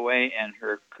veins will go away, and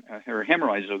her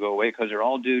hemorrhoids will go away, because they're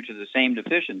all due to the same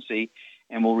deficiency,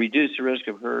 and will reduce the risk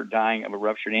of her dying of a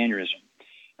ruptured aneurysm.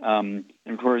 And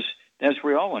of course, that's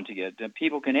where we all want to get.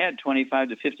 People can add 25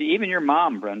 to 50. Even your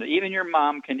mom, Brenda, even your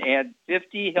mom can add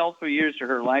 50 healthful years to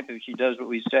her life if she does what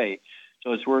we say.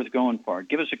 So it's worth going for.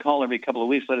 Give us a call every couple of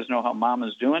weeks. Let us know how mom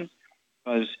is doing.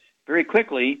 Because very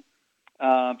quickly,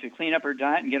 to clean up her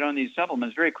diet and get on these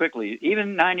supplements very quickly,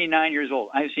 even 99 years old,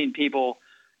 I've seen people,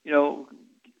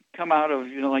 come out of,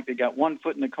 like they got 1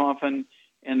 foot in the coffin,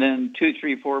 and then 2,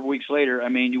 3, 4 weeks later, I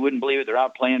mean, you wouldn't believe it. They're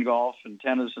out playing golf and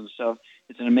tennis and stuff.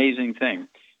 It's an amazing thing.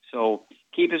 So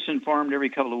keep us informed every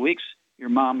couple of weeks. Your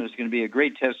mom is going to be a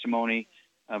great testimony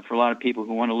for a lot of people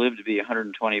who want to live to be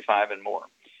 125 and more.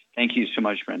 Thank you so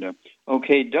much, Brenda.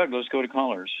 Okay, Doug, let's go to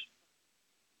callers.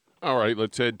 All right,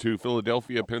 let's head to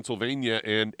Philadelphia, Pennsylvania.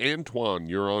 And Antoine,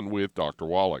 you're on with Dr.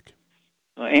 Wallach.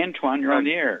 Antoine, you're on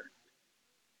the air.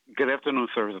 Good afternoon,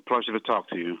 sir. It's a pleasure to talk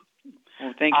to you.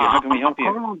 Well, thank you. How can we help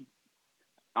you?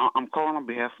 I'm calling on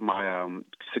behalf of my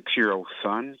 6-year-old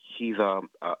son. He's a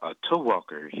toe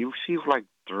walker. He receives like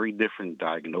 3 different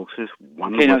diagnoses.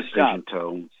 One Okay, now was pigeon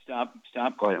toe. Stop.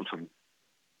 Go ahead, I'm sorry.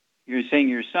 You're saying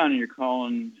your son,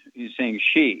 and you're saying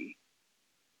she.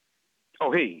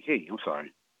 Oh, he. I'm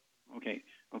sorry. Okay.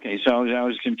 So I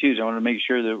was confused. I wanted to make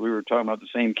sure that we were talking about the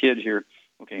same kid here.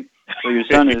 Okay. So your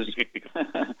son is,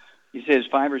 you say, is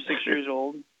 5 or 6 years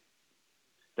old?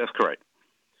 That's correct.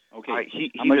 Okay.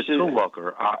 He's a tool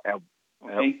walker.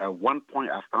 Okay. At one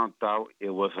point, I found out it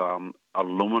was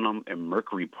aluminum and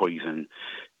mercury poison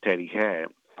that he had.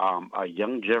 A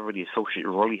longevity associate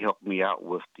really helped me out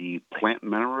with the plant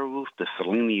minerals, the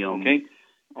selenium,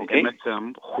 okay.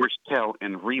 MSM, horsetail,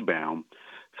 and rebound.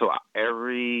 So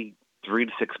every 3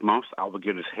 to 6 months, I would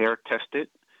get his hair tested.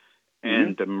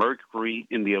 And the mercury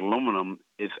in the aluminum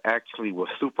was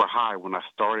super high when I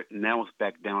started. Now it's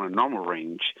back down in normal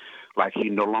range. Like he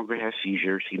no longer has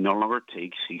seizures. He no longer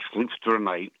takes. He sleeps through the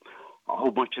night. A whole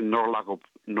bunch of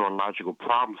neurological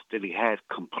problems that he had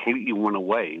completely went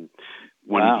away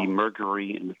when the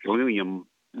mercury and the selenium.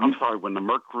 When the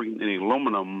mercury and the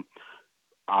aluminum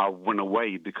went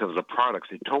away because of the products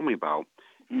they told me about.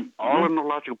 All the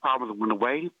neurological problems went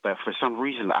away, but for some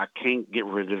reason I can't get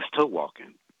rid of this toe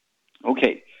walking.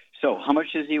 Okay, so how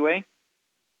much does he weigh?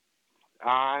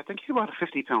 I think he's about a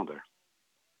 50-pounder.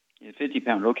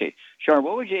 50-pounder, okay. Char,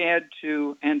 what would you add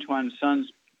to Antoine's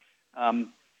son's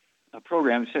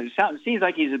program? So it seems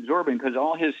like he's absorbing because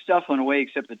all his stuff went away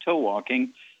except the toe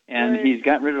walking, and he's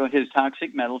got rid of his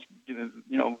toxic metals,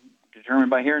 determined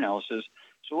by hair analysis.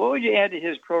 So what would you add to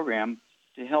his program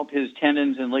to help his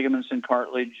tendons and ligaments and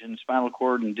cartilage and spinal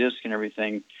cord and disc and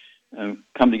everything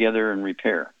come together and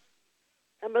repair?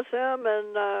 MSM,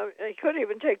 and he could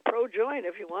even take ProJoint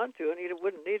if you want to, and he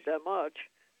wouldn't need that much,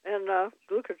 and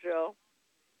Glucogel.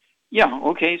 Yeah,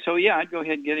 okay, so I'd go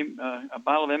ahead and get him a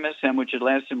bottle of MSM, which would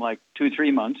last him like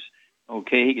 2-3 months.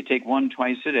 Okay, he could take one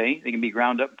twice a day. They can be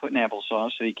ground up and put in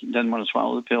applesauce, so he doesn't want to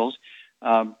swallow the pills.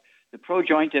 The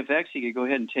ProJoint FX, he could go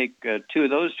ahead and take 2 of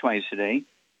those twice a day.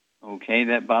 Okay,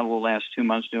 that bottle will last 2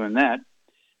 months doing that.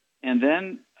 And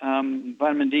then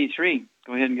vitamin D3.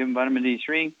 Go ahead and give him vitamin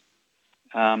D3.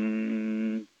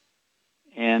 And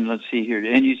let's see here.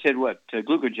 And you said what?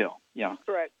 Glucogel. Yeah.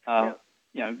 Correct.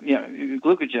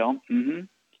 Glucogel.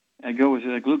 I go with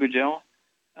Glucogel.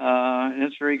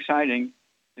 That's very exciting.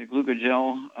 The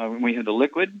Glucogel, we have the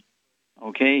liquid.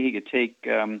 Okay, he could take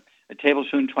a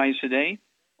tablespoon twice a day,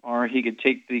 or he could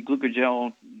take the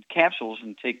Glucogel capsules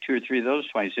and take 2 or 3 of those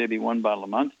twice. That'd be 1 bottle a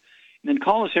month. And then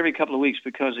call us every couple of weeks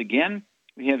because, again,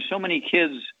 we have so many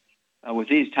kids with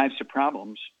these types of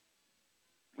problems.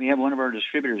 We have one of our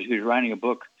distributors who's writing a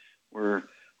book where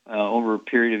over a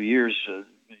period of years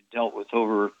dealt with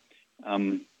over,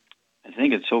 I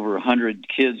think it's over 100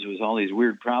 kids with all these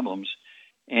weird problems.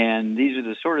 And these are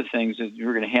the sort of things that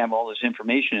we're going to have all this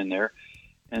information in there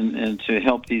and to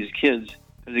help these kids.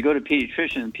 Because they go to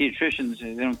pediatricians, and pediatricians,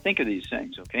 they don't think of these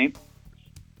things, okay?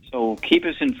 So keep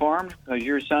us informed because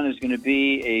your son is going to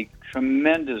be a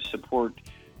tremendous support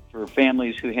for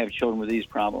families who have children with these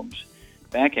problems.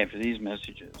 Back after these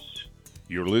messages.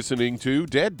 You're listening to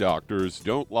Dead Doctors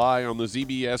Don't Lie on the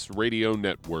ZBS Radio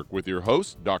Network with your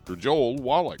host, Dr. Joel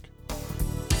Wallach.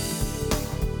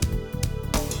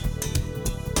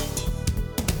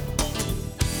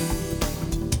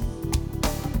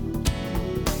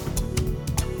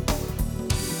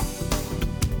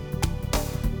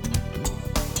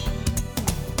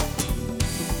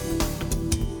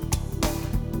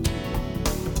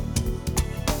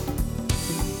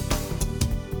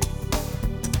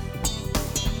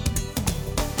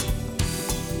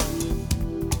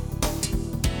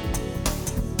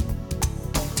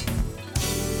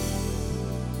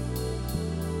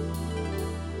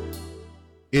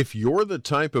 If you're the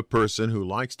type of person who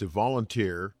likes to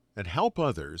volunteer and help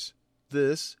others,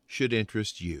 this should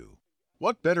interest you.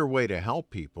 What better way to help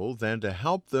people than to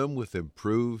help them with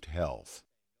improved health?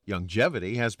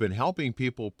 Longevity has been helping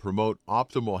people promote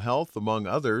optimal health among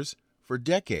others for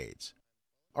decades.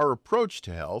 Our approach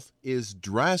to health is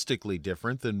drastically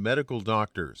different than medical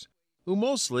doctors, who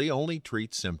mostly only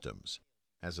treat symptoms.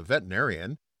 As a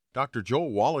veterinarian, Dr.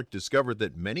 Joel Wallach discovered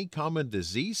that many common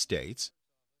disease states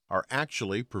are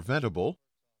actually preventable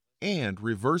and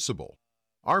reversible.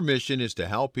 Our mission is to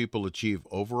help people achieve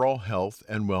overall health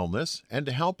and wellness and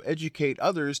to help educate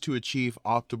others to achieve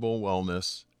optimal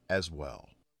wellness as well.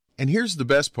 And here's the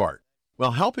best part.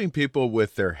 While helping people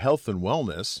with their health and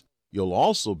wellness, you'll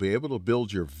also be able to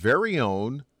build your very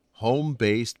own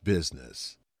home-based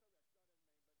business.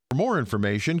 For more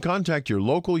information, contact your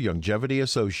local longevity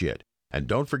associate. And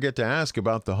don't forget to ask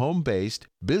about the home-based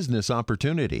business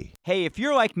opportunity. Hey, if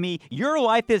you're like me, your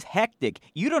life is hectic.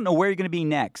 You don't know where you're going to be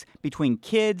next. Between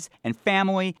kids and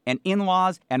family and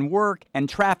in-laws and work and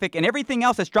traffic and everything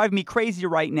else that's driving me crazy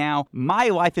right now, my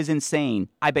life is insane.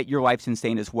 I bet your life's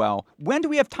insane as well. When do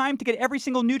we have time to get every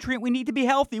single nutrient we need to be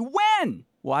healthy? When?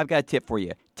 Well, I've got a tip for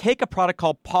you. Take a product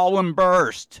called Pollen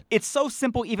Burst. It's so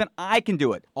simple, even I can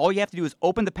do it. All you have to do is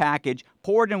open the package,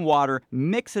 pour it in water,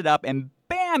 mix it up, and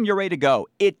bam, you're ready to go.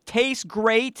 It tastes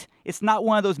great. It's not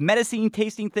one of those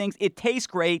medicine-tasting things. It tastes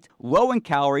great, low in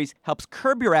calories, helps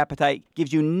curb your appetite,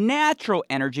 gives you natural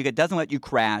energy that doesn't let you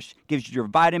crash, gives you your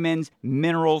vitamins,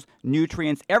 minerals,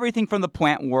 nutrients, everything from the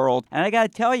plant world. And I got to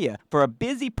tell you, for a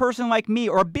busy person like me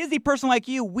or a busy person like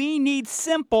you, we need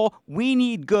simple, we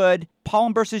need good.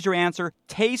 Pollen Burst is your answer.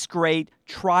 Tastes great.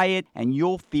 Try it, and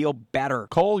you'll feel better.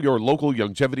 Call your local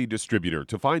Youngevity distributor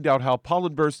to find out how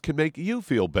Pollen Burst can make you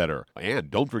feel better. And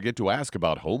don't forget to ask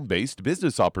about home-based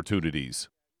business opportunities.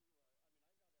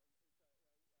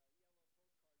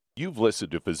 You've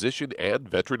listened to physician and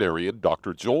veterinarian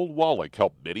Dr. Joel Wallach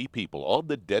help many people on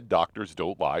the Dead Doctors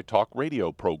Don't Lie talk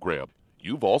radio program.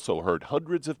 You've also heard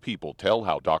hundreds of people tell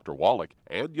how Dr. Wallach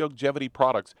and Youngevity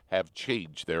products have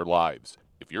changed their lives.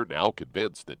 If you're now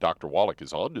convinced that Dr. Wallach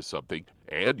is onto something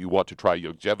and you want to try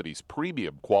Youngevity's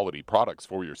premium quality products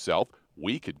for yourself,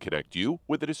 we can connect you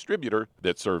with a distributor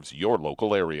that serves your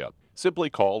local area. Simply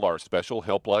call our special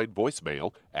helpline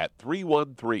voicemail at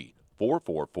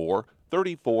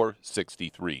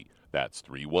 313-444-3463. That's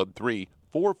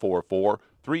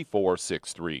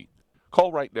 313-444-3463.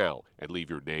 Call right now and leave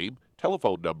your name,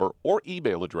 telephone number, or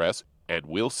email address, and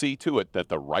we'll see to it that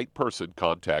the right person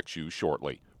contacts you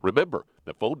shortly. Remember,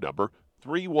 the phone number,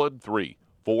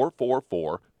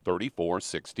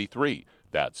 313-444-3463.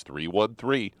 That's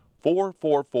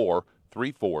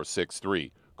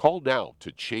 313-444-3463. Call now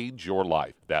to change your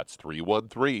life. That's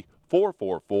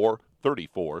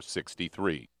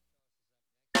 313-444-3463.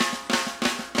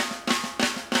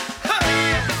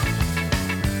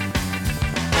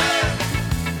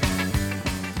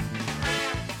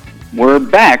 We're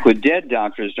back with Dead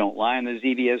Doctors Don't Lie on the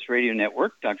ZBS Radio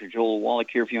Network. Dr. Joel Wallach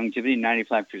here for Youngevity,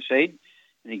 95 Crusade.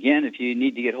 And again, if you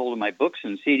need to get hold of my books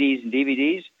and CDs and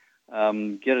DVDs,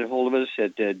 get a hold of us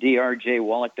at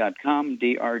drjwallach.com,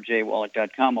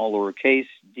 drjwallach.com, all lowercase,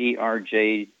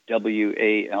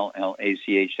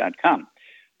 drjwallach.com.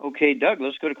 Okay, Doug,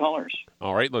 let's go to callers.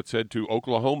 All right, let's head to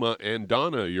Oklahoma. And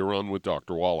Donna, you're on with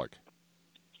Dr. Wallach.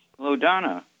 Hello,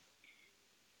 Donna.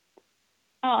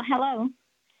 Oh, hello.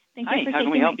 Thank you for how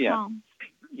can we help you? Call.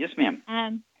 Yes, ma'am.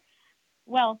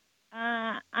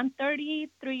 I'm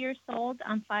 33 years old.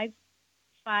 I'm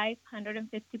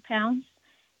 550 pounds.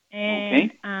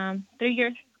 And okay. 3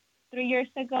 years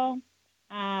ago,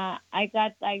 I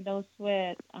got diagnosed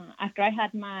with after I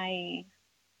had my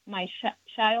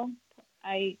child.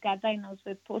 I got diagnosed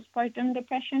with postpartum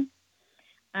depression,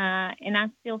 and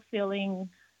I'm still feeling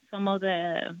some of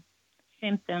the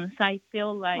symptoms. I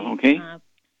feel like pins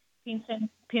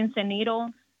and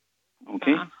needles,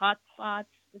 hot spots,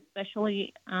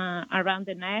 especially around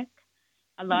the neck,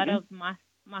 a lot of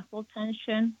muscle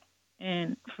tension,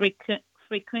 and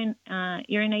frequent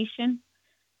urination,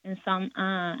 and some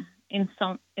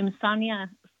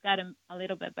insomnia has gotten a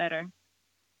little bit better.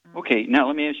 Okay, now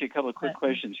let me ask you a couple of quick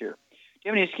questions here. Do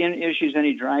you have any skin issues,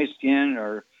 any dry skin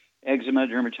or eczema,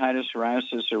 dermatitis,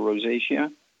 psoriasis, or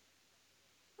rosacea?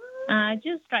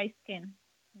 Just dry skin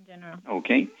in general.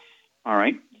 Okay, all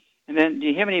right. And then do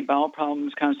you have any bowel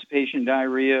problems, constipation,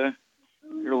 diarrhea,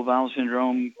 irritable bowel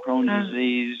syndrome, Crohn's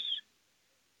disease?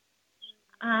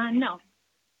 No.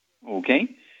 Okay.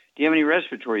 Do you have any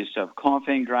respiratory stuff,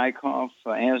 coughing, dry cough,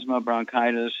 asthma,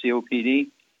 bronchitis,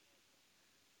 COPD?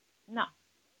 No.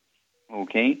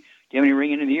 Okay. Do you have any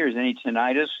ringing in the ears, any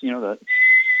tinnitus, the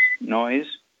noise?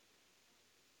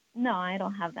 No, I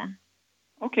don't have that.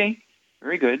 Okay.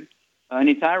 Very good.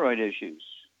 Any thyroid issues?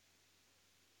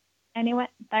 Anyway,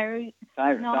 thyroid?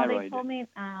 No, they told me,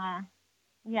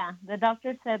 the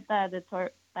doctor said that the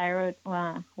thyroid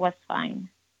was fine.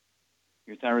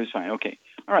 Your thyroid's fine. Okay.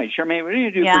 All right, Charmaine, what do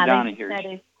you do for Donna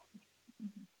here?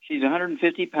 She's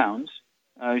 150 pounds.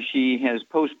 She has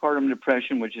postpartum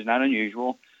depression, which is not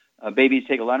unusual. Babies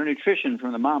take a lot of nutrition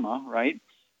from the mama, right?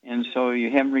 And so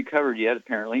you haven't recovered yet,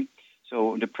 apparently.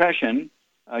 So depression,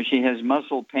 she has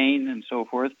muscle pain and so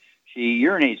forth. She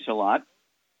urinates a lot,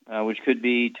 which could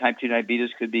be type 2 diabetes,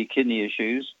 could be kidney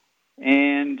issues.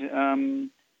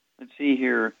 And let's see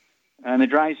here, and the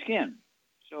dry skin.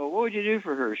 So what would you do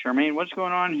for her, Charmaine? What's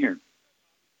going on here?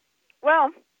 Well,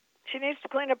 she needs to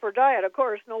clean up her diet, of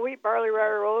course. No wheat, barley, rye,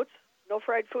 or oats. no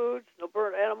fried foods, no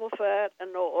burnt animal fat,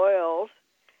 and no oils.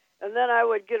 And then I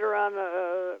would get her on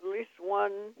at least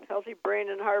one healthy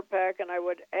brain and heart pack, and I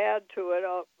would add to it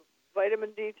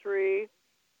vitamin D3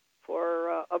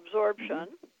 for absorption.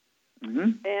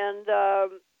 Mm-hmm.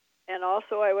 And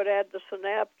also I would add the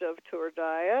Synaptive to her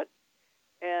diet,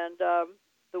 and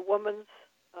the woman's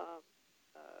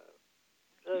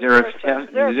Zerafem.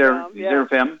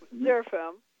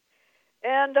 Zerafem.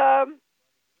 And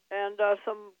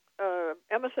some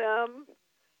MSM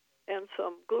and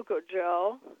some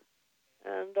glucogel,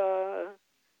 and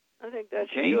I think that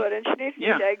should do it. And she needs to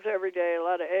eat eggs every day, a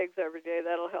lot of eggs every day.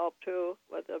 That'll help too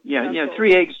with the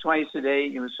 3 eggs twice a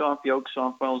day. Soft yolk,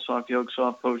 soft boiled, soft yolk,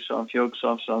 soft poached, soft yolk,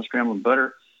 soft scrambled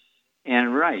butter.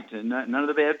 And none of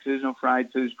the bad foods, no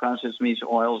fried foods, processed meats,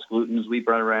 oils, glutens, wheat,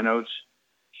 butter, rye oats,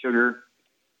 sugar.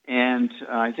 And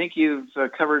I think you've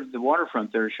covered the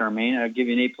waterfront there, Charmaine. I'll give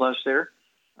you an A+ there.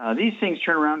 These things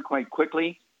turn around quite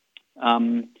quickly.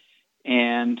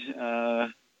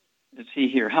 Let's see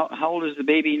here. How old is the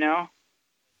baby now?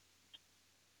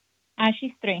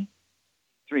 She's 3.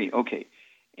 3, okay.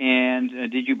 And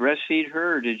did you breastfeed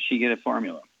her, or did she get a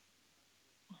formula?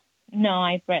 No,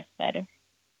 I breastfed her.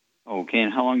 Okay,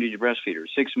 and how long did you breastfeed her?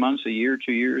 6 months, a year,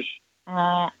 2 years?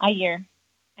 A year.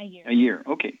 A year,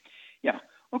 okay. Yeah,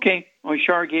 okay. Well,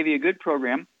 Char gave you a good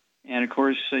program. And, of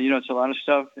course, it's a lot of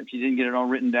stuff. If you didn't get it all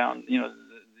written down,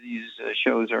 these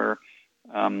shows are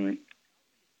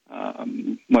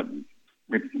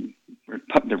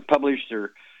they're published.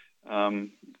 They're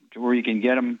to where you can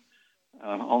get them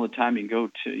all the time. You can go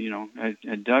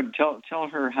to, Doug, tell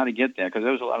her how to get that, because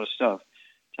there was a lot of stuff.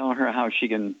 Tell her how she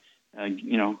can,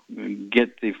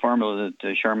 get the formula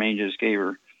that Charmaine just gave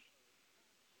her.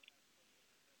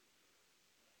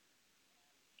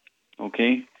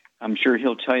 Okay. I'm sure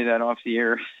he'll tell you that off the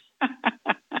air.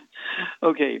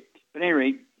 Okay. But at any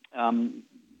rate,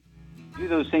 do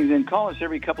those things and call us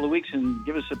every couple of weeks and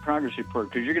give us a progress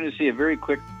report, because you're going to see a very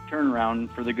quick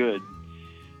turnaround for the good.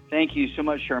 Thank you so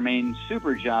much, Charmaine.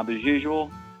 Super job as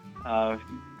usual.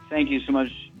 Thank you so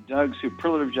much, Doug.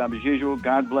 Superlative job as usual.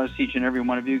 God bless each and every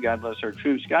one of you. God bless our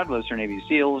troops. God bless our Navy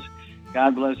SEALs.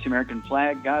 God bless the American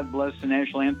flag. God bless the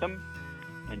national anthem.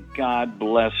 And God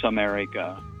bless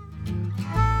America.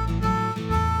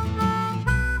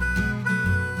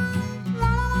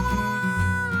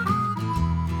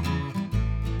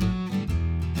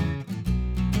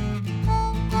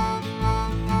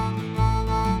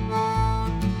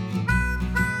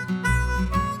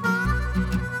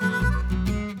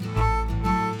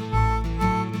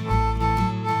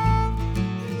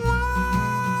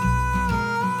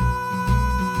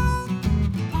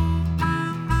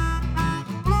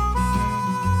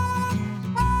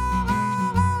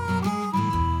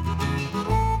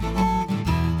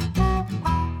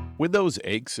 When those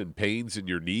aches and pains in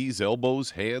your knees,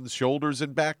 elbows, hands, shoulders,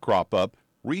 and back crop up,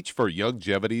 reach for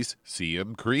Youngevity's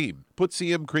CM Cream. Put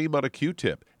CM Cream on a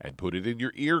Q-tip and put it in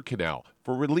your ear canal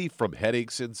for relief from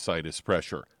headaches and sinus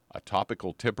pressure. A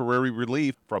topical temporary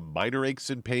relief from minor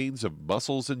aches and pains of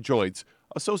muscles and joints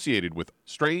associated with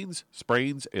strains,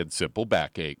 sprains, and simple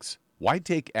backaches. Why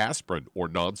take aspirin or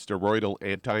non-steroidal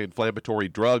anti-inflammatory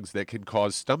drugs that can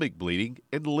cause stomach bleeding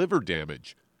and liver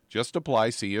damage? Just apply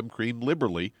CM Cream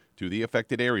liberally to the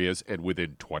affected areas, and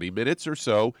within 20 minutes or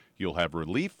so, you'll have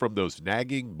relief from those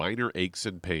nagging minor aches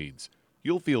and pains.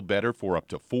 You'll feel better for up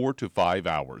to 4 to 5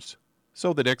 hours.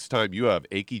 So the next time you have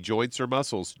achy joints or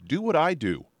muscles, do what I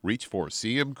do. Reach for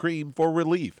CM Cream for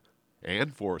relief.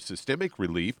 And for systemic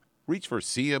relief, reach for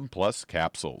CM Plus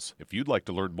capsules. If you'd like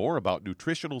to learn more about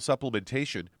nutritional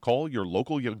supplementation, call your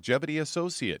local Youngevity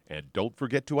associate, and don't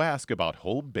forget to ask about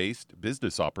home-based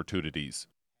business opportunities.